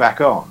they came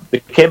back on. They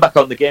came back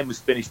on. The game was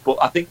finished, but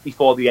I think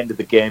before the end of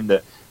the game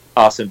that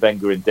Arsene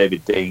Wenger and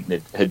David Dean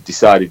had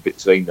decided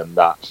between them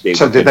that they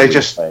so did they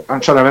just I'm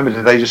trying to remember,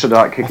 did they just sort of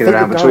like kick it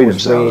around between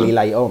themselves? Really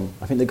late on.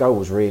 I think the goal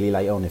was really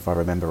late on, if I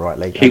remember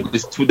rightly.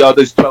 There's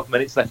 12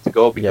 minutes left to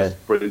go because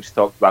Bruce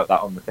talked about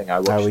that on the thing I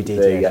watched. Oh, we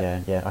did,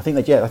 yeah. I think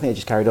they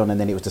just carried on, and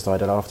then it was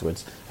decided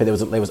afterwards. I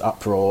think there was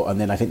uproar, and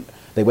then I think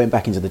they went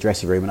back into the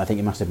dressing room, and I think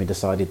it must have been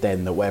decided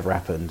then that whatever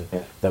happened,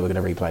 they were going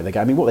to replay the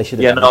game. I mean, what they should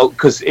have done. Yeah, no,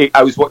 because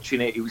I was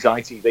watching it. It was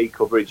ITV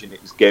coverage, and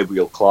it was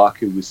Gabriel Clark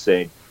who was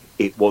saying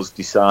it was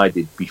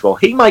decided before.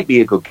 He might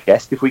be a good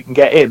guest if we can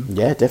get him.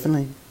 Yeah,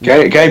 definitely.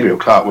 Gabriel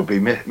Clark would be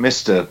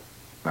Mr.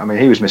 I mean,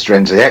 he was Mr.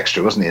 NZ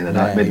Extra, wasn't he, in the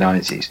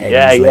mid-90s?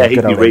 Yeah,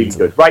 he'd be really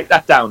good. Write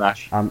that down,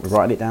 Ash. I'm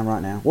writing it down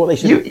right now. What they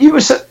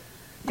should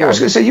I was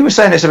going to say, you were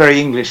saying it's a very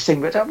English thing,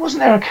 but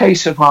wasn't there a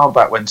case a while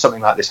back when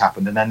something like this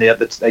happened, and then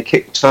they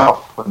kicked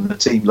off and the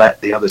team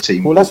let the other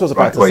team? Well, that's what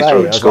I was about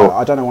to say.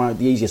 I don't know why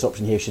the easiest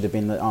option here should have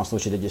been that Arsenal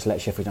should have just let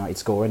Sheffield United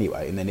score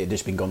anyway, and then it had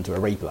just been gone to a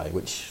replay,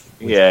 which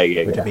would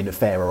have been a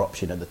fairer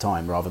option at the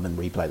time rather than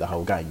replay the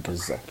whole game,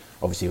 because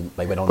obviously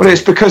they went on. Well,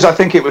 it's because I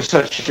think it was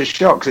such a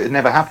shock because it had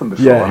never happened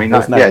before. Yeah, I mean,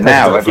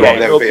 now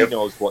everybody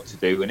knows what to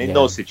do, and in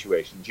those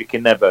situations you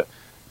can never.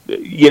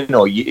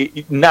 Now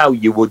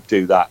you would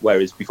do that,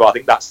 whereas before I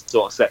think that's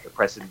sort of set the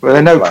precedent.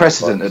 Well, no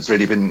precedent has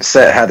really been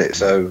set, had it?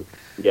 So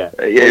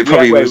it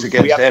probably was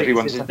against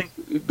everyone's. I think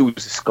there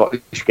was a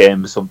Scottish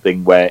game or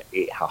something where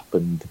it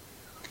happened,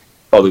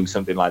 or there was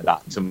something like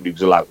that, and somebody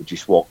was allowed to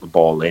just walk the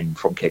ball in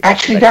from kick.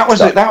 Actually,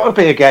 that would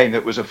be a game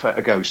that was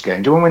a ghost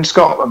game. Do you remember when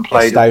Scotland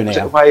played? Estonia. Was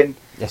it away in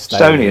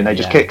Estonia, and they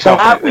just kicked off.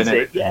 That was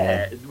it,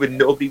 when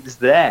nobody was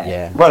there.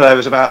 Yeah. Well, there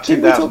was about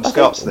 2,000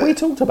 Scots there. We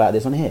talked about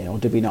this on here, or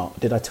did we not?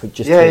 Did I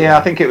just? Yeah.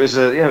 I think it was.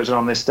 It was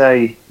on this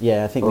day.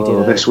 Yeah, I think we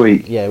did this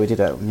week. Yeah, we did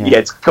that. Yeah,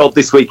 it's called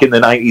This Week in the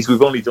 90s.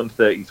 We've only done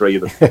 33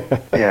 of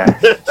them. Yeah,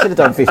 should have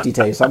done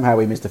 52. Somehow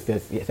we missed a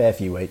fair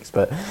few weeks,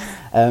 but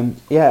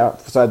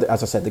So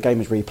as I said, the game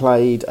was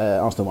replayed.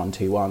 Arsenal won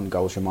 2-1.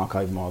 Goals from Mark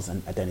Overmars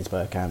and Dennis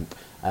Bergkamp.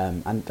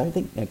 And I don't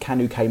think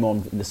Kanu came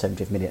on in the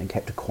 70th minute and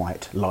kept a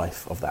quiet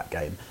life of that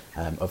game,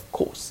 of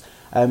course.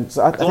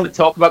 So I want to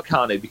talk about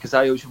Kanu because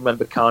I always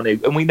remember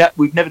Kanu, and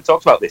we've never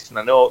talked about this, and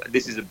I know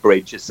this is a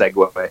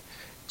segue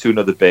to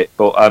another bit,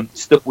 but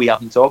stuff we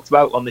haven't talked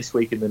about on This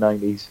Week in the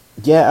 90s.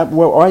 Yeah,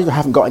 well, I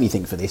haven't got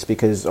anything for this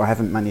because I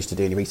haven't managed to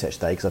do any research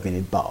today because I've been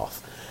in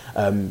Bath.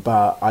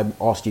 But I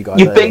asked you guys.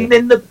 You've been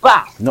in the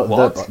Bath?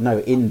 No,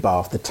 in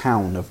Bath, the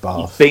town of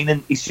Bath.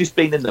 He's just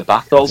been in the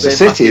Bath all day.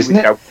 It's a city, isn't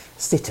it?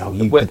 City,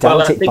 you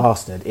pedantic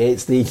bastard!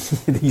 It's the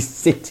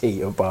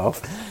city of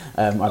Bath.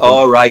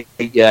 Right,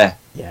 yeah.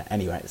 Yeah.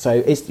 Anyway, so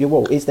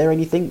is there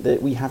anything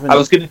that we haven't? I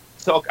was going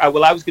to talk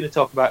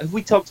about. Have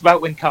we talked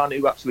about when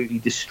Kanu absolutely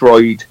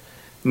destroyed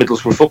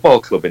Middlesbrough Football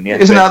Club in the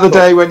end? Isn't that the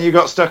day when you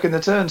got stuck in the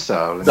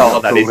turnstile?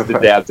 No, that is the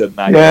day I've done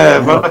that.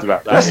 Yeah, but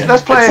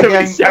let's play a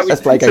game.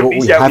 Let's play a game. What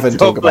we haven't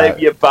talked about. Don't blame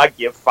your bag,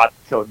 you fat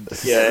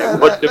cunt. Yeah,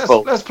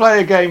 wonderful. Let's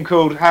play a game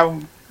called How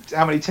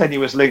many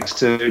tenuous links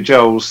to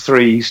Joel's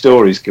 3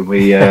 stories can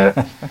we name?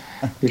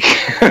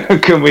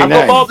 I've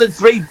got more than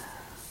 3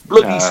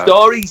 bloody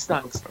stories,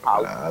 thanks,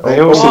 pal. They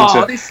all seem to.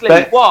 Honestly,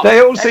 they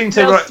all seem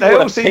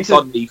to.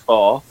 On me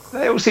for.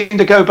 They all seem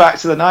to go back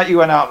to the night you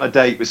went out on a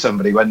date with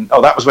somebody.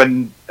 That was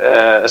when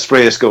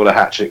Asprilla scored a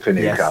hat trick for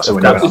Newcastle.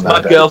 That was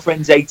my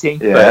girlfriend's 18th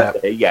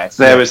birthday. Yes.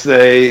 There was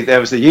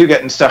the you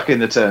getting stuck in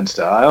the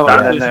turnstile.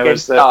 That was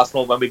against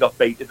Arsenal when we got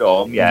beat at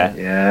home. Yeah.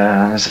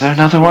 Yeah. Is there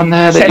another one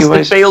there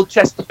that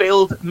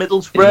Chesterfield,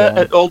 Middlesbrough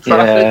at Old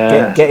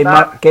Trafford.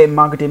 Getting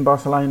mugged in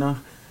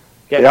Barcelona.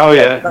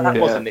 That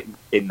wasn't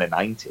in the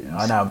 90s.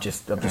 I know. I'm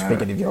just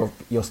thinking of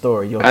your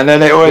story. And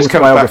then it always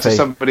comes back to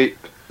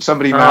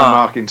somebody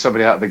marking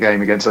somebody out of the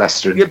game against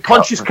Leicester.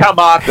 Pontius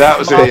Camargue. That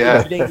was it.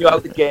 Yeah. You out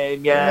of the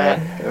game. Yeah.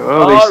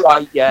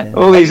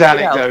 All these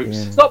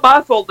anecdotes. It's not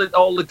my fault that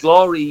all the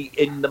glory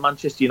in the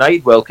Manchester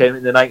United world came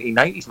in the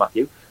 1990s,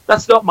 Matthew.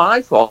 That's not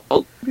my fault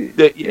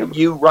that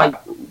you write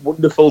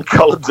wonderful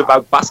columns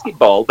about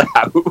basketball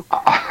now.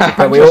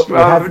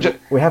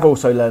 We have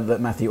also learned that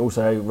Matthew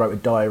also wrote a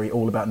diary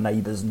all about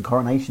Neighbours and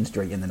Coronation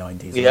Street in the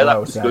 90s. Yeah, that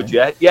was good,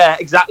 yeah,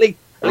 exactly.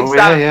 I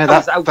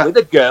was out with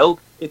a girl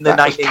in the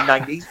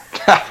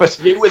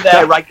 1990s. You were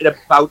there writing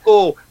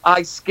about,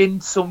 I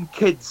skinned some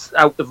kids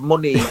out of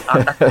money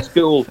at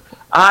school.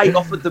 I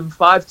offered them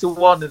 5 to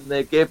 1 and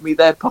they gave me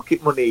their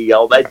pocket money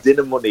or their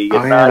dinner money.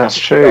 That's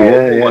true.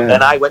 And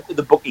then I went to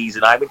the bookies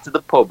and I went to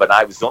the pub and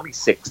I was only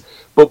 6.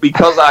 But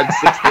because I'm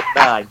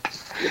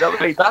 6'9", you know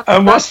what I mean?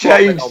 And what's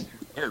changed?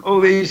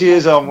 All these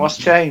years on, what's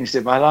changed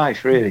in my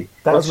life, really?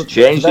 What's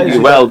changed in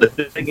you? Well, the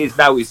thing is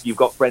now is you've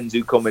got friends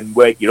who come and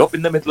wake you up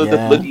in the middle of the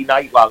bloody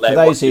night while they're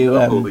watching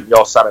football and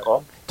you're sat at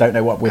home. Don't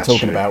know what we're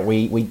talking about.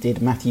 We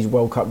did Matthew's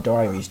World Cup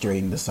diaries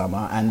during the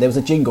summer and there was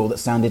a jingle that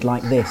sounded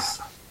like this.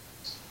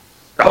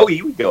 Oh,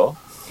 here we go. He's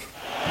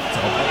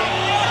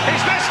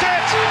missed it!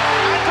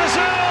 And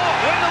Brazil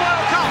win the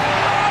World Cup!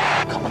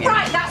 Come on.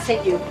 Right, that's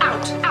it, you.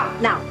 Out.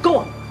 Now, go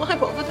on. What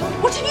have I done?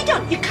 What have you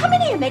done? You come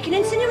in here making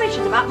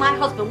insinuations about my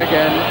husband.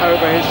 Again,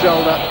 over his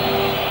shoulder.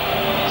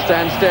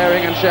 stands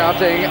staring and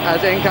shouting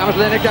as in comes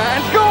Lineker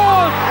and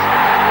scores!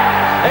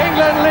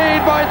 England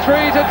lead by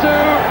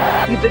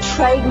 3-2. You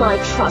betrayed my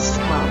trust,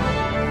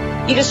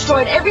 Carl. You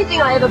destroyed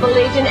everything I ever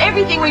believed in,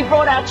 everything we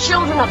brought our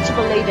children up to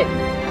believe in.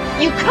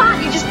 You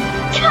just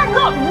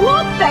cannot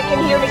walk back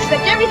in here and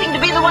expect everything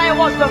to be the way it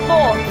was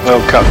before.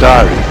 World Cup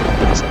diary.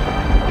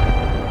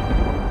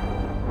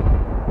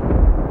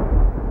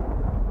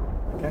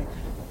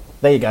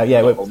 There you go.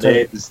 Yeah,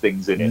 Neighbours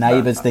things in it.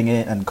 Neighbours thing in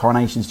it, and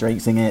Coronation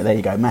Street sing it. There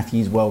you go.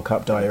 Matthew's World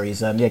Cup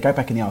diaries. Yeah, go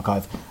back in the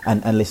archive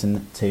and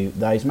listen to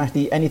those.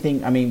 Matthew,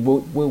 anything? I mean,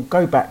 we'll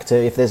go back to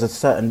if there's a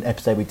certain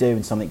episode we do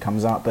and something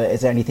comes up. But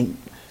is there anything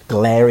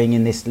glaring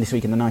in this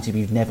week in the 90s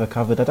we've never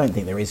covered? I don't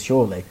think there is.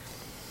 Surely.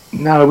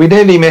 No, we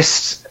nearly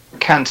missed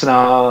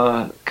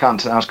Cantona's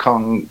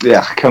Kung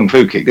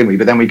Fu Kick, didn't we?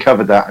 But then we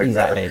covered that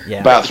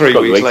about 3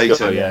 weeks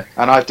later. Yeah.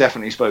 And I've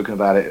definitely spoken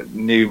about it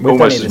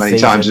almost as many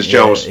times as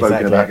Joel's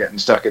spoken about getting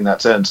stuck in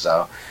that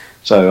turnstile.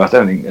 So I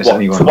don't think there's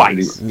anyone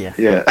twice. Really,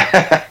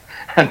 yeah.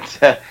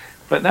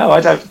 But no, I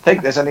don't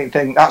think there's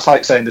anything. That's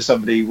like saying to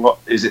somebody, "What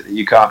is it that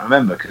you can't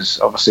remember?" Because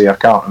obviously, I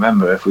can't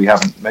remember if we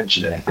haven't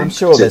mentioned anything. I'm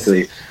sure there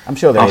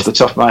off the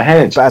top of my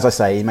head. But as I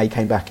say, it may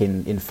come back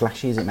in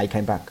flashes. It may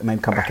come back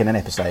in an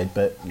episode.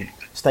 But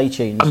stay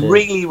tuned. I'm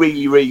really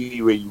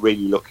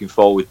looking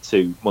forward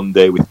to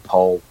Monday with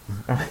Paul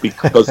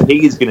because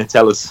he is going to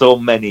tell us so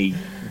many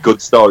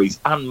good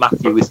stories, and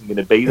Matthew isn't going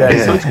to be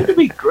there, so it's going to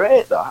be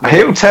great.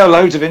 He'll tell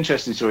loads of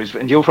interesting stories,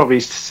 and you'll probably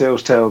still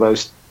tell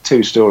those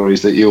 2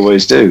 stories that you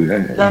always do.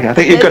 I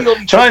think you've got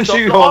to try and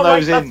shoehorn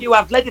those in. Matthew,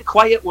 I've led a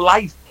quiet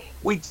life.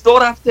 We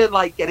don't have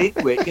to get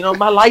into it.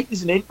 My life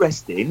isn't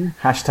interesting.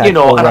 Hashtag and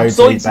I'm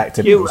so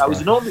insecure.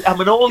 I'm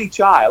an only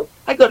child.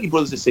 I got any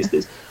brothers and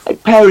sisters. I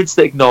had parents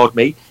that ignored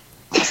me.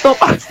 It's not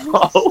my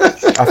fault.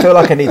 I feel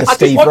like I need the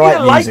Steve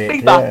Wright music.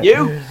 I just want you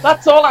to like me, Matthew.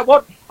 That's all I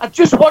want. I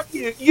just want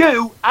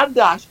you and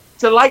Ash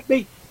to like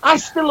me.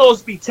 Ash still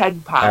owes me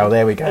 £10. Oh,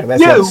 there we go.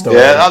 That's the story.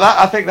 Yeah,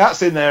 I think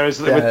that's in there with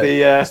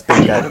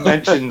the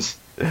mentions.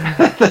 The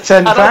 £10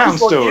 and I just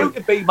story. Want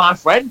you to be my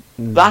friend.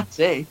 That's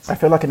it. I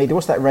feel like I need.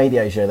 What's that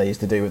radio show they used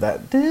to do with that?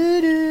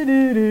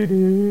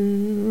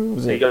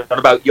 Was it on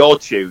about your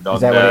tune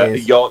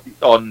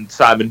on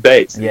Simon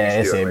Bates?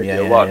 Yeah, it's him.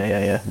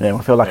 Yeah.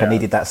 I feel like I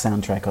needed that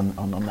soundtrack on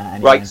that.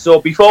 Anyway. Right.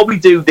 So before we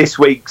do this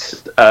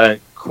week's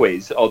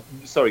quiz, or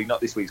sorry,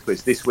 not this week's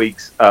quiz. This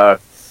week's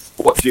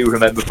what do you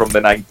remember from the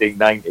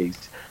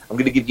 1990s? I'm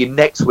going to give you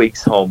next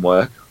week's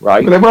homework,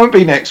 right? Well, it won't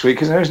be next week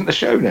because there isn't the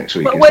show next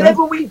week. But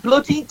whenever we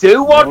bloody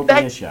do one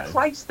next,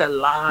 Christ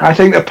alive. I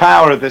think the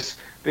power of this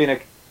being a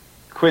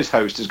quiz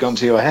host has gone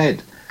to your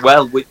head.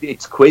 Well,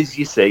 it's quiz,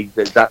 you see.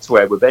 That's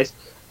where we're best.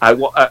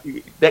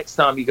 Next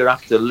time you're going to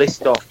have to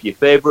list off your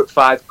favourite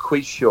 5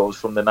 quiz shows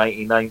from the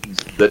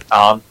 1990s that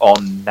aren't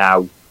on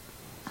now.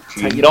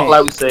 You're not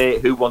allowed to say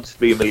Who Wants to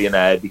Be a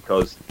Millionaire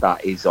because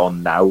that is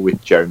on now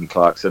with Jeremy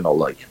Clarkson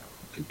or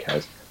who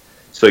cares?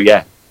 So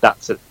yeah,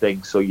 that's a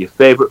thing. So your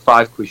favourite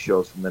 5 quiz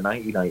shows from the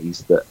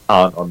 1990s that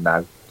aren't on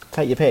now.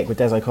 Take your pick with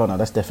Des O'Connor.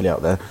 That's definitely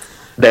up there.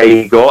 There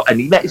you go. And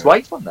he met his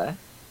wife on there.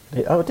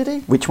 Oh, did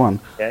he? Which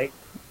one? Okay.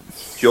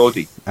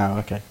 Geordie. Oh,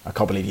 okay. I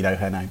can't believe you know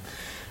her name.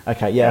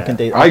 Okay, yeah. I can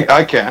do.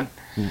 I can.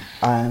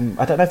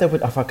 I don't know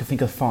if I could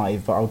think of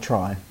 5, but I'll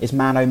try. Is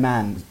Man O'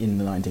 Man in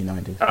the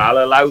 1990s?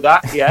 I'll allow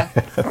that. Yeah.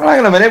 Hang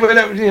on a minute.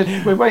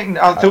 We're waiting.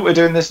 I thought we were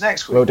doing this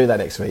next week. We'll do that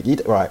next week.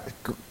 Right,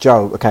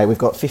 Joel. Okay, we've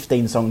got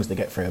 15 songs to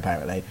get through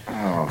apparently.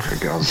 Oh,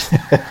 for God's sake.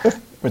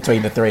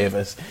 Between the 3 of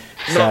us.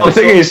 So, the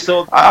thing is,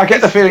 I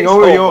get the feeling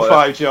all of your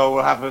 5, Joel,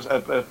 will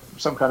have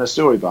some kind of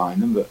story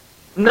behind them, but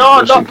it's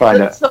not going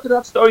to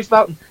have stories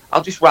about them.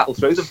 I'll just rattle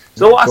through them.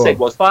 So what I said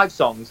was 5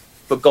 songs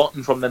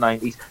forgotten from the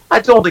 90s. I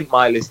don't think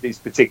my list is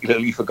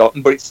particularly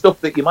forgotten, but it's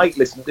stuff that you might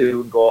listen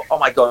to and go, oh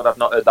my God, I've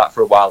not heard that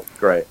for a while.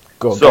 Great.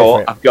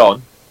 So I've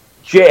gone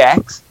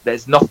JX,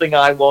 There's Nothing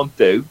I Won't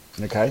Do.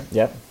 Okay,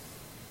 yep.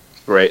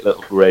 Great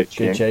little rave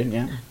tune. Good tune,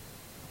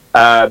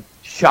 yeah.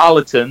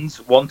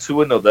 Charlatans, One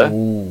to Another.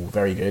 Ooh,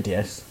 very good,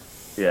 yes.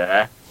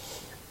 Yeah.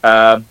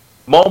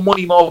 More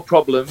Money, More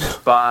Problems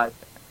by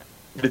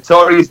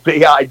Notorious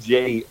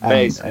B.I.G.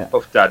 Mace and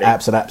Puff Daddy.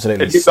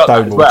 Absolutely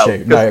stonewall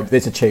tune. No,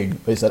 it's a tune.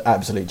 It's an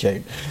absolute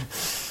tune.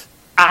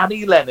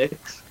 Annie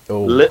Lennox,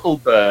 Little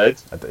Bird,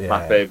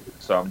 my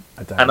favourite song.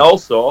 And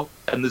also,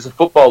 and there's a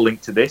football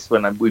link to this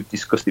when we've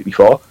discussed it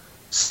before,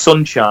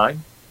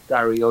 Sunshine,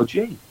 Dario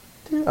G.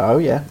 Oh,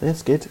 yeah,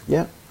 that's good.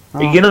 Yeah.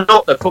 Oh. You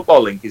know the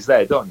football link is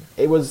there, don't you?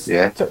 It was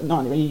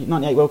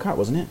 98 World Cup,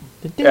 wasn't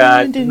it?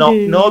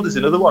 No, there's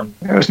another one.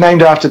 It was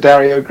named after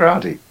Dario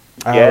Gradi.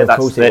 Yeah,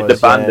 that's the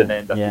band are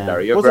named after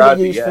Dario Gradi.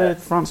 Wasn't it used for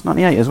France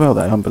 98 as well,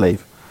 though, I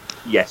believe?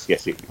 Yes,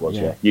 it was,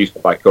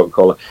 used by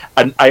Coca-Cola.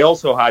 And I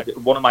also had,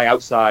 one of my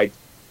outside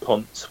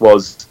punts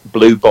was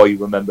Blue Boy,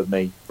 Remember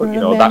Me. But,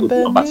 that was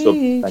on my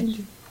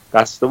sub.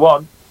 That's the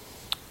one.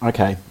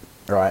 Okay,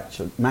 right.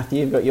 Matthew,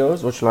 you've got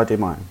yours, or shall I do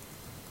mine?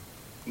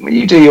 Well,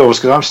 you do yours,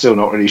 because I'm still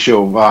not really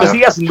sure why. Because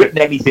he hasn't written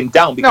anything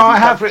down. No, I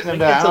have written them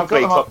down. I've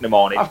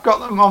got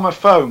them on my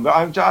phone, but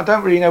I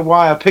don't really know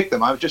why I picked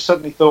them. I've just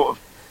suddenly thought of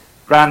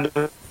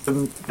random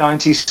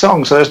 90s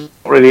song, so there's not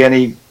really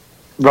any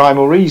rhyme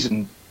or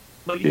reason.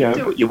 Well, you can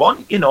do what you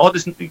want.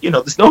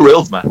 There's no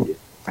rules, Matthew.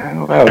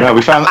 Well, no,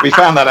 we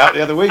found that out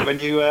the other week when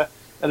you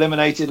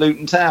eliminated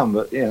Luton Town,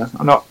 but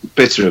I'm not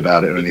bitter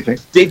about it or anything.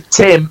 Did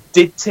Tim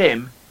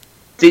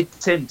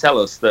tell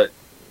us that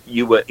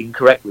you were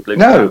incorrect with Luton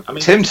No, Town?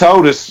 Tim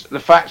told us the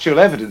factual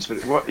evidence, but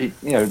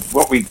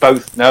what we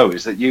both know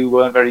is that you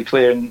weren't very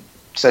clear in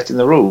setting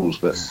the rules.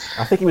 But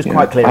I think he was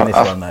quite clear in this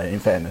one, though. In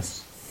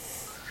fairness.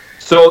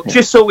 So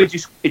just so we're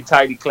just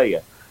entirely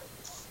clear,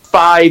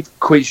 5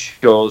 quiz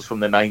shows from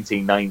the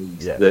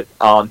 1990s that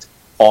aren't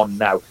on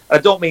now. I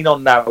don't mean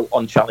on now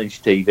on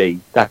Challenge TV.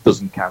 That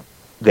doesn't count.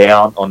 They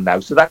aren't on now.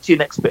 So that's your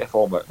next bit of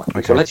homework, Matthew.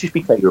 Okay. So let's just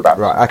be clear about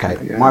it. Right,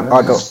 okay.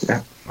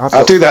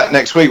 I'll do that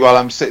next week while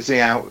I'm sitting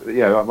out,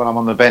 when I'm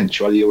on the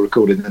bench while you're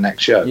recording the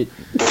next show.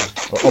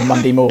 On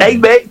Monday morning. Hey,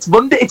 mate, it's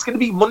Monday. It's going to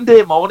be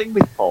Monday morning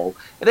with Paul.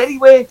 And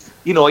anyway,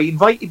 he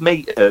invited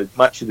me to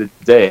Match of the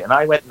Day, and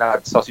I went and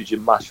had sausage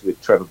and mash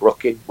with Trevor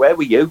Brooking. Where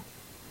were you?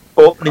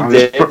 Opening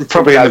day,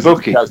 probably in the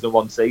bookie.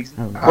 2001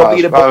 season. Probably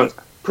in a bookie.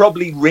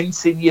 Probably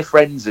rinsing your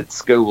friends at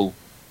school.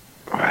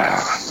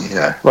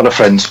 Well, what are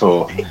friends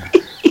for?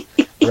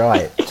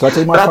 Right. So I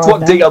do my That's five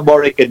what now? Dionne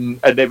Warwick and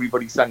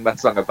everybody sang that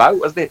song about,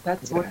 wasn't it?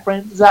 That's what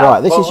friends are.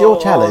 Right, this is your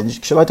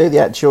challenge. Shall I do the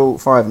actual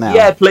 5 now?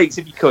 Yeah, please,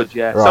 if you could,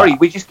 Right. Sorry,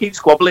 we just keep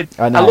squabbling.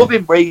 I love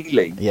him,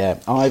 really. Yeah,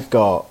 I've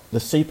got The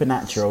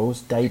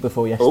Supernaturals, Day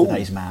Before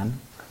Yesterday's Man.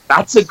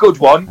 That's a good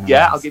one.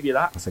 I'll give you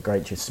that. That's a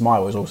great tune.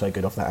 Smile was also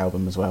good off that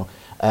album as well.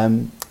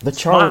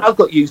 Smile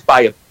got used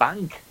by a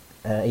bank.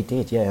 It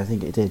did, I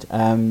think it did.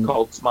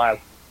 Called Smile,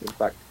 in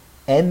fact.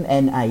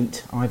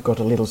 MN8, I've got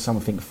a little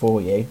something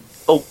for you.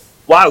 Oh,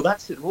 wow,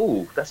 that's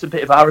a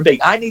bit of R&B.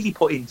 I nearly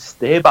put in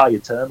Stay By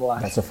Eternal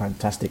Ash. That's a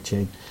fantastic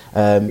tune.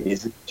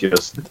 Is it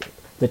just...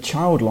 The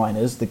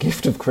Childliners, The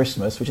Gift of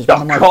Christmas, which is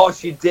one of my... Of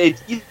course you did.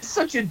 You're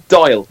such a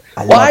Doyle.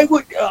 I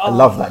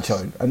love that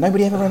tune. And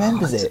nobody ever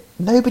remembers it.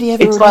 Nobody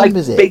ever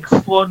remembers it. It's like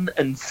Big Fun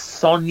and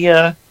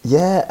Sonia.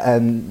 Yeah,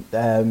 and...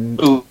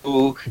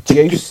 Juice.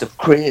 Gift of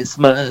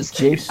Christmas.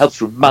 Juice.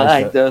 Helps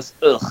remind us.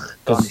 Ugh,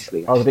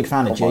 honestly. I was a big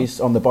fan of Juice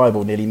on the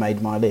Bible. Nearly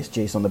made my list.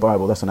 Juice on the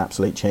Bible. That's an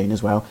absolute tune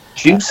as well.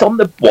 Juice on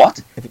the what?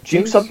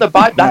 Juice on the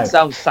Bible? That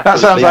sounds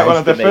like one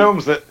of the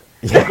films that...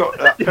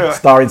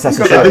 Starring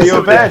Sassy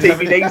your bed.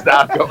 DVDs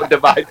that I've got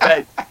under my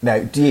bed.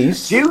 No,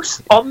 Juice.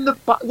 Juice on the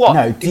what?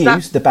 No,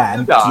 Juice, the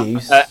band.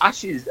 Juice.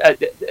 Ashes.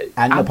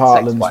 Anna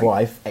Partland's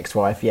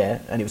ex-wife,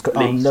 and it was called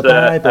On the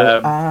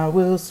Bible. I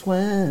Will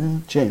Swear.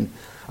 Tune.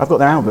 I've got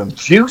the album.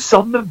 Juice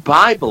on the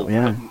Bible.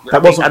 Yeah,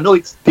 I know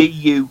it's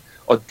D-U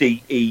or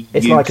D-E.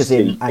 It's like as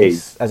in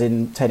ace, as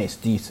in tennis.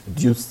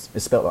 Juice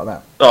is spelled like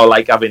that. Oh,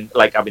 like having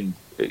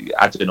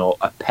I don't know,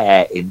 a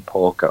pair in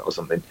poker or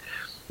something.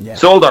 Yeah.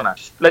 So hold on,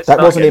 Ash. That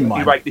wasn't in mine.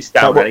 You write this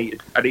down. I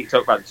need to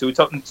talk about it. So we're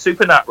talking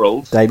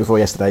Supernaturals. Day Before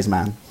Yesterday's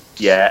Man.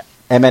 Yeah.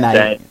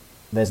 MN8.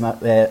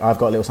 I've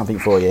got a little something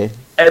for you.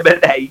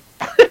 MN8.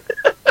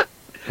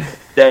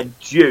 Then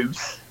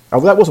Juice. Oh,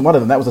 well, that wasn't one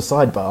of them. That was a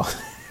sidebar.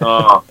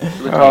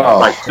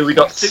 Right. So we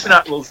got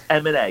Supernaturals,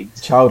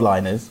 MN8.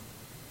 Childliners.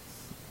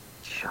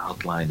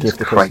 Gift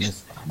of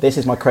Christmas. This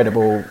is my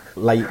credible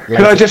late.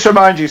 Can I just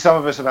remind you, some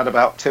of us have had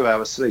about 2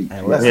 hours sleep.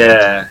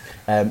 TQ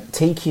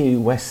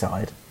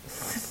Westside.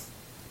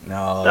 No,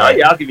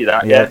 I'll give you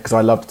that. Yeah, because I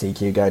loved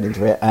TQ going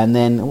into it. And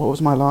then what was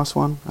my last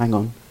one? Hang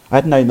on, I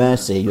had No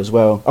Mercy as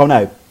well. Oh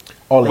no,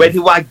 Olive. Where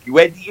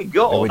do you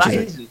go? That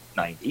isn't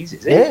 90s, is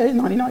it? Yeah,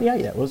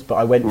 1998 that was. But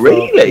I went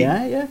really.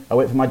 I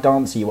went for my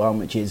dancey one,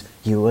 which is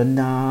 "You Are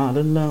Not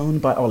Alone"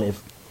 by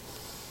Olive.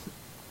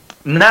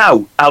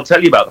 Now I'll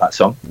tell you about that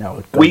song.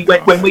 No,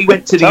 when we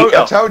went to the.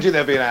 I told you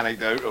there'd be an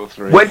anecdote or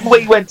 3. When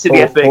we went to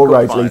the FA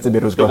Cup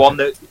final, the one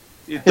that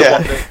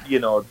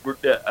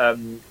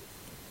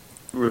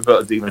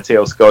Roberto Di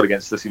Matteo scored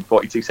against us in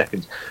 42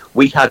 seconds.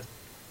 We had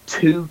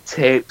 2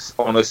 tapes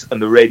on us, and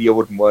the radio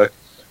wouldn't work.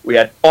 We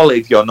had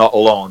Olive, You're Not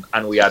Alone,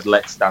 and we had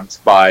Let's Dance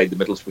by the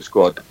Middlesbrough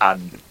Squad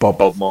and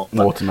Bob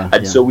Mortimer.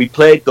 And so we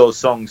played those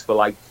songs for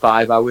like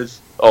 5 hours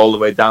all the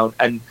way down,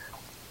 and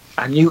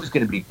I knew it was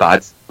going to be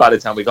bad by the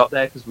time we got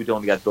there because we'd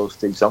only had those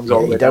 2 songs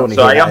all the way down.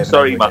 So I am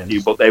sorry,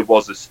 Matthew, but there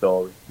was a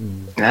story.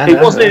 It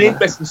wasn't an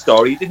interesting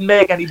story. It didn't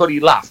make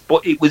anybody laugh,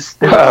 but it was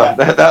still...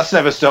 that's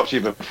never stopped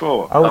you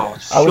before. I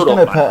was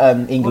going to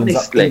put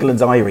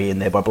England's Irie in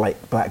there by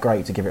Black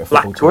Grape to give it a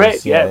football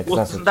twist.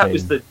 That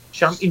was the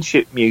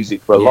championship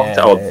music for a long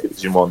time.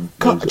 Division 1.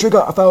 Cut the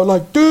trigger, I felt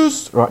like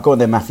this. Right, go on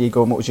then, Matthew.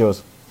 Go on, what was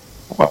yours?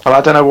 Well,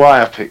 I don't know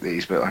why I picked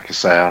these, but like I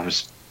say,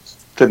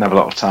 didn't have a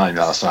lot of time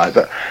last night,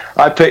 but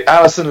I picked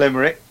Alison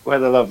Limerick, Where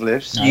the Love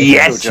Lives.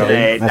 Yes,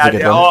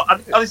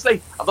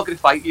 honestly, I'm not going to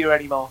fight you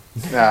anymore.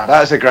 No,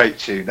 that's a great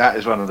tune. That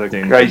is one of the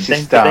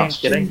greatest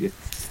dance tunes.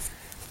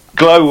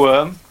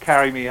 Glowworm,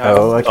 Carry Me Home.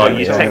 Oh,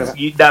 okay.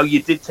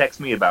 You did text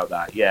me about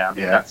that. Yeah, I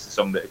mean, that's a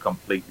song that had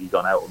completely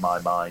gone out of my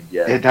mind.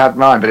 Yeah, it had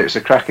mine, but it was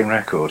a cracking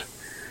record.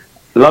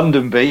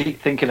 London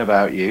Beat, Thinking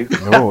About You.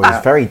 Oh,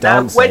 it's very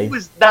dancey.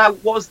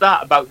 Was that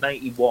about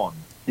 91?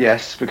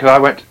 Yes, because I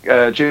went.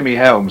 Jimmy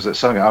Helms that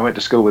sung it. I went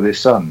to school with his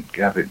son,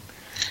 Gavin.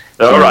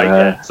 All right,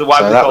 yeah. So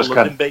why was it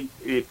called London Beat?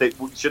 If it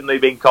shouldn't they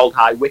have been called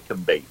High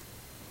Wycombe Beat?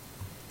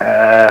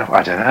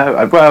 I don't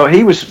know. Well,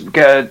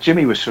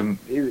 Jimmy was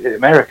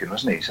American,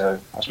 wasn't he? So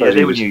I suppose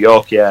they were New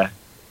York, yeah.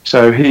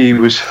 So he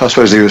was. I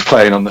suppose he was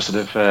playing on the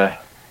sort of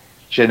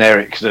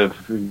generic sort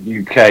of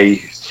UK.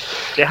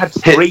 They had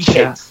 3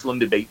 hits.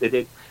 London Beat. They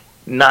did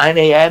 9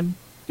 a.m. Do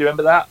you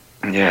remember that?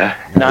 Yeah.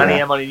 9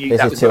 a.m. on a new.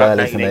 This is too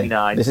early for me.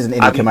 This isn't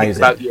Inakamosi.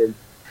 About you.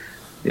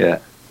 Yeah.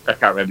 I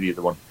can't remember the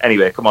other one.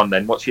 Anyway, come on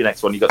then. What's your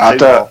next one? You got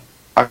 2 more.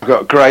 I've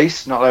got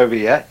Grace, not over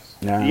yet.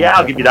 No, yeah,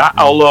 I'll give you that.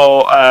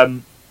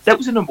 Although that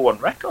was a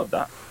 #1 record.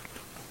 That.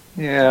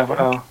 Yeah.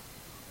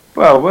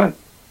 Well,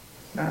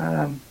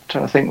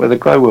 trying to think whether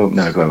Glowworm.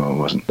 No, Glowworm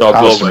wasn't. No,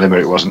 Alison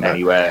Limerick wasn't.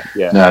 Anywhere.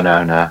 Yeah.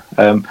 No.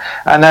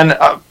 And then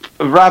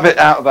Rabbit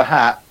Out of the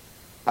Hat,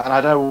 and I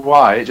don't know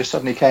why it just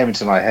suddenly came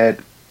into my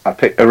head. I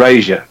picked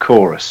Erasure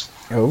Chorus.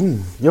 Oh,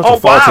 you're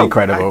far too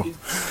credible.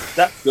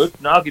 That's good.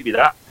 No, I'll give you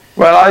that.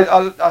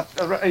 Well,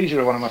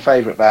 Erasure are one of my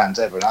favourite bands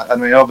ever. And I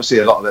mean, obviously,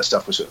 a lot of their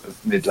stuff was sort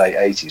of mid-late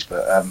 80s,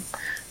 but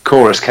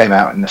Chorus came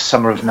out in the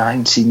summer of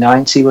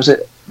 1990, was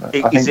it?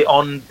 Is it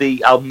on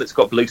the album that's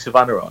got Blue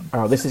Savannah on?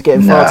 Oh, this is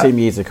getting far too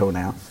musical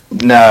now.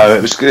 No,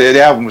 it was.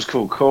 The album was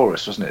called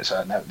Chorus, wasn't it?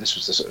 So no, this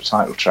was the sort of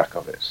title track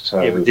of it.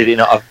 So yeah, but did it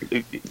not have?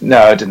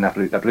 No, it didn't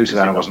have Blue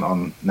Savannah wasn't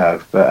on.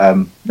 No, but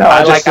no.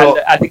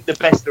 I think the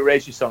best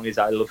Erasure song is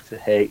 "I Love to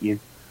Hate You,"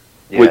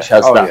 which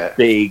has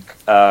big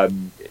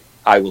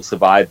 "I Will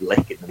Survive"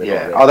 lick in the middle.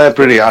 Yeah, they're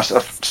brilliant. I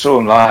saw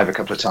them live a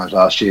couple of times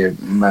last year in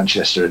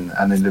Manchester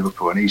and in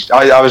Liverpool. And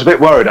I was a bit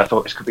worried. I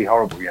thought this could be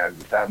horrible. You know,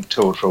 they hadn't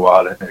toured for a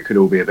while, and it could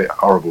all be a bit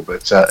horrible.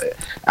 But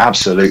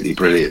absolutely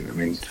brilliant. I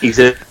mean, he's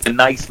a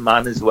nice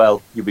man as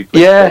well. You'll be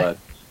pleased to learn.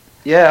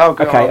 Yeah.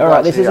 Okay. All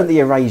right. This isn't the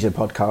Erasure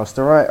podcast.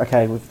 All right.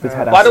 Okay. We've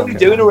had. Why don't we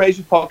do an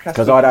Erasure podcast?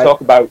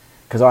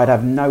 Because I'd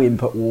have no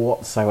input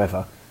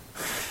whatsoever.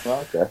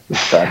 Well, okay.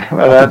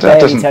 I could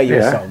barely tell you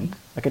a song.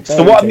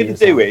 So what I'm going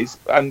to do is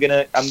I'm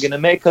going to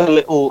make a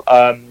little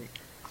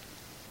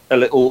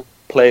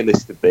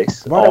playlist of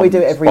this. Why don't we do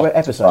it every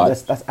episode?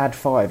 Let's add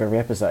 5 every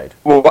episode.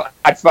 Well,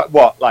 add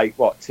what? Like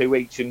what? 2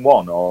 each and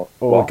 1, or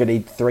we could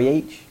need 3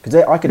 each? Because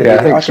I could.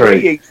 I think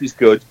 3 each is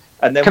good.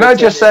 And then can I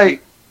just say,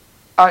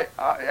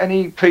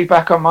 any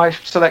feedback on my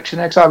selection?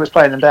 Because I was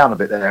playing them down a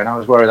bit there, and I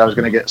was worried I was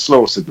going to get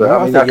slaughtered. But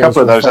I mean, a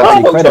couple of those are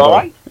incredible.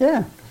 Right.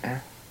 Yeah.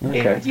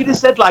 Okay. If you'd have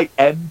said like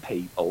M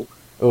People,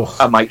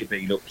 I might have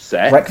been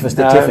upset. Breakfast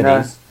at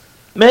Tiffany's.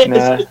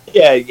 Mate,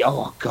 yeah.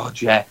 Oh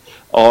God, yeah.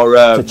 Or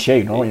it's a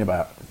tune. What are you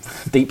about?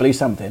 Deep Blue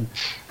something.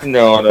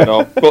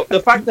 No. But the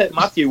fact that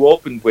Matthew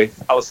opened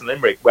with Alison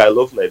Limerick, "Where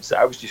Love Lives,"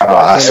 I was just.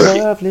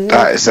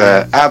 That is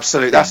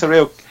absolute. That's a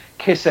real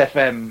Kiss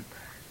FM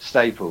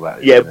staple. That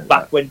is, yeah,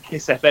 back when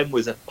Kiss FM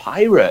was a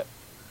pirate.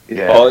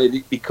 Yeah. Or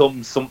it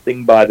becomes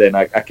something by then.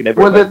 I can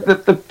never. Well,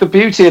 the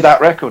beauty of that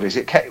record is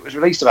it was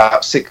released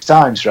about 6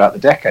 times throughout the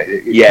decade.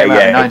 It came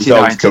out in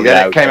 1990,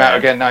 then it came out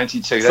again in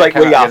 92. It's like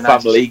We Are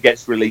Family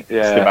gets released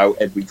about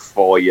every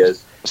 4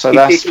 years. So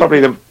that's probably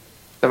the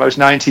most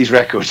 90s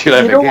record you'll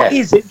ever get. You know what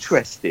is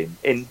interesting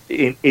in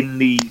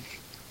the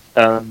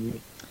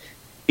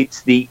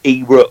it's the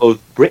era of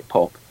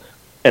Britpop,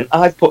 and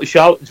I've put a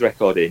Charlatans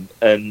record in,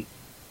 and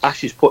Ash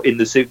has put in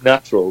the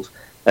Supernaturals.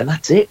 And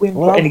that's it. We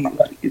haven't got any.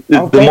 The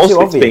most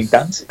of it's being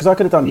dancing. Because I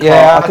could have done.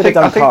 I think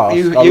Cast.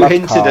 You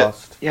hinted at.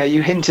 Yeah,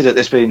 you hinted at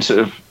this being sort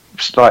of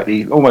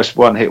slightly almost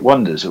one-hit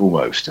wonders.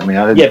 Almost. I mean,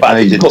 I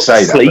didn't put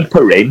say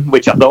Sleeper in,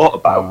 which I thought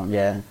about.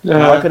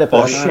 I could have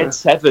put Shed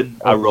 7.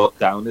 I wrote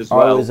down as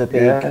well. I was a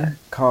big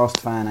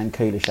Cast fan and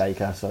Cooler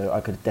Shaker, so I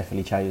could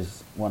definitely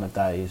chose one of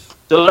those.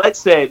 So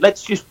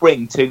let's just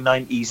bring 2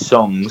 90s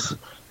songs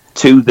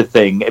to the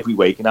thing every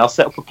week, and I'll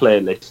set up a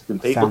playlist, and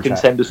people can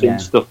send us in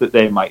stuff that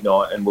they might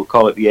know, and we'll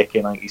call it the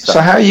AK-90 So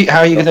how are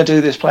you going to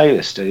do this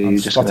playlist? Are you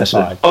just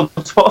Spotify? On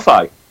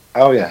Spotify.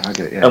 Oh yeah, I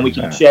get it. Yeah, and we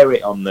can share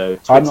it on the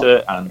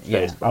Twitter and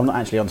Facebook. I'm not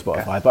actually on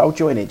Spotify, but I'll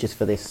join it just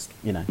for this.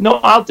 No,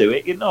 I'll do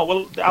it.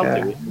 I'll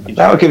do it.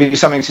 That'll give you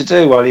something to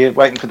do while you're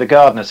waiting for the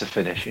gardener to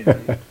finish.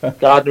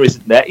 Gardener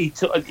isn't there. He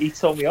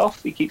told me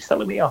off. He keeps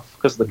telling me off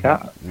because of the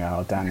cat.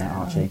 Oh, damn that,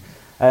 Archie.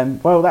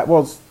 Well, that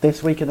was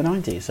This Week in the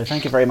 90s. So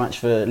thank you very much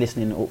for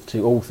listening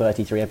to all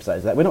 33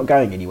 episodes. We're not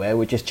going anywhere.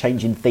 We're just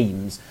changing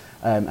themes.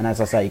 And as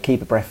I say,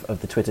 keep abreast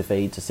of the Twitter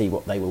feed to see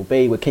what they will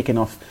be. We're kicking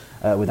off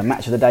with a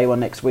Match of the Day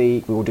one next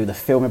week. We will do the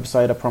film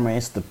episode, I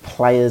promise. The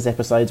players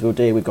episodes we'll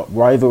do. We've got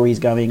rivalries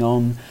going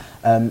on.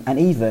 And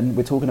even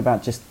we're talking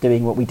about just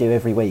doing what we do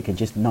every week and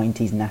just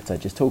 90s natter,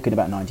 just talking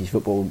about 90s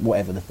football,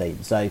 whatever the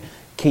theme. So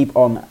keep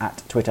on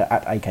at Twitter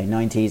at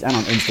AK90s and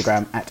on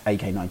Instagram at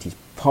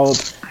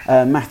AK90spod.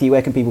 Matthew,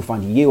 where can people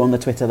find you on the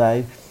Twitter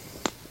though?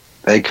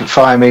 They can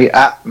find me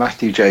at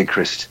Matthew J.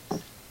 Christ.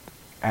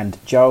 And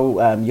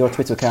Joel, your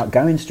Twitter account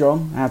going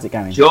strong. How's it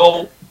going?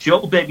 Joel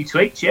Baby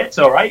Tweets, yeah, it's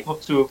all right.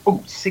 Up to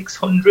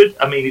 600.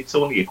 I mean, it's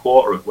only a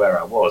quarter of where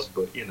I was,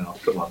 but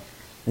come on.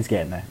 He's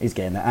getting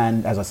there.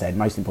 And as I said,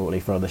 most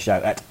importantly for the show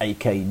at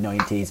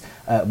AK90s,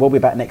 we'll be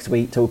back next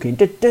week talking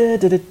match of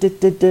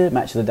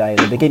the day,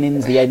 the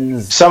beginnings, the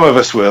ends. Some of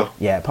us will.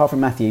 Yeah, apart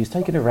from Matthew's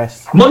taking a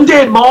rest.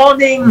 Monday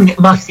morning,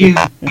 Matthew,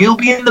 you'll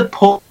be in the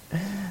pub.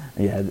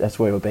 Yeah, that's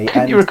where we'll be.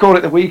 Can you record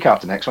it the week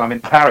after next when I'm in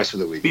Paris for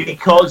the week?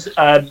 Because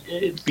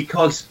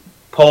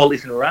Paul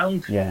isn't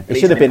around. Yeah, it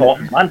should have been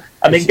important man.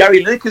 I mean,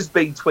 Gary Lineker's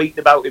been tweeting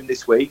about him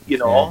this week. You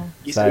know,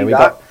 so we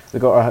got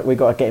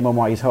to get him on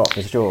while he's hot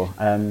for sure.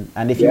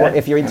 And if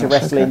you're into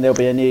wrestling, there'll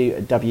be a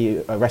new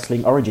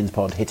Wrestling Origins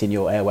pod hitting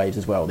your airwaves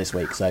as well this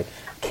week. So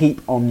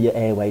keep on your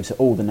airwaves for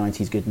all the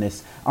 90s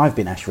goodness. I've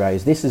been Ash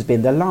Rose. This has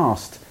been the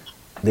last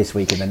This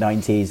Week in the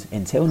 90s.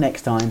 Until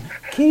next time,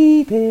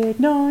 keep it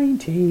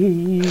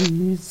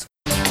 90s.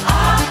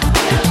 I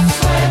will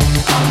sweat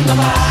on the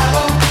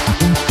Bible.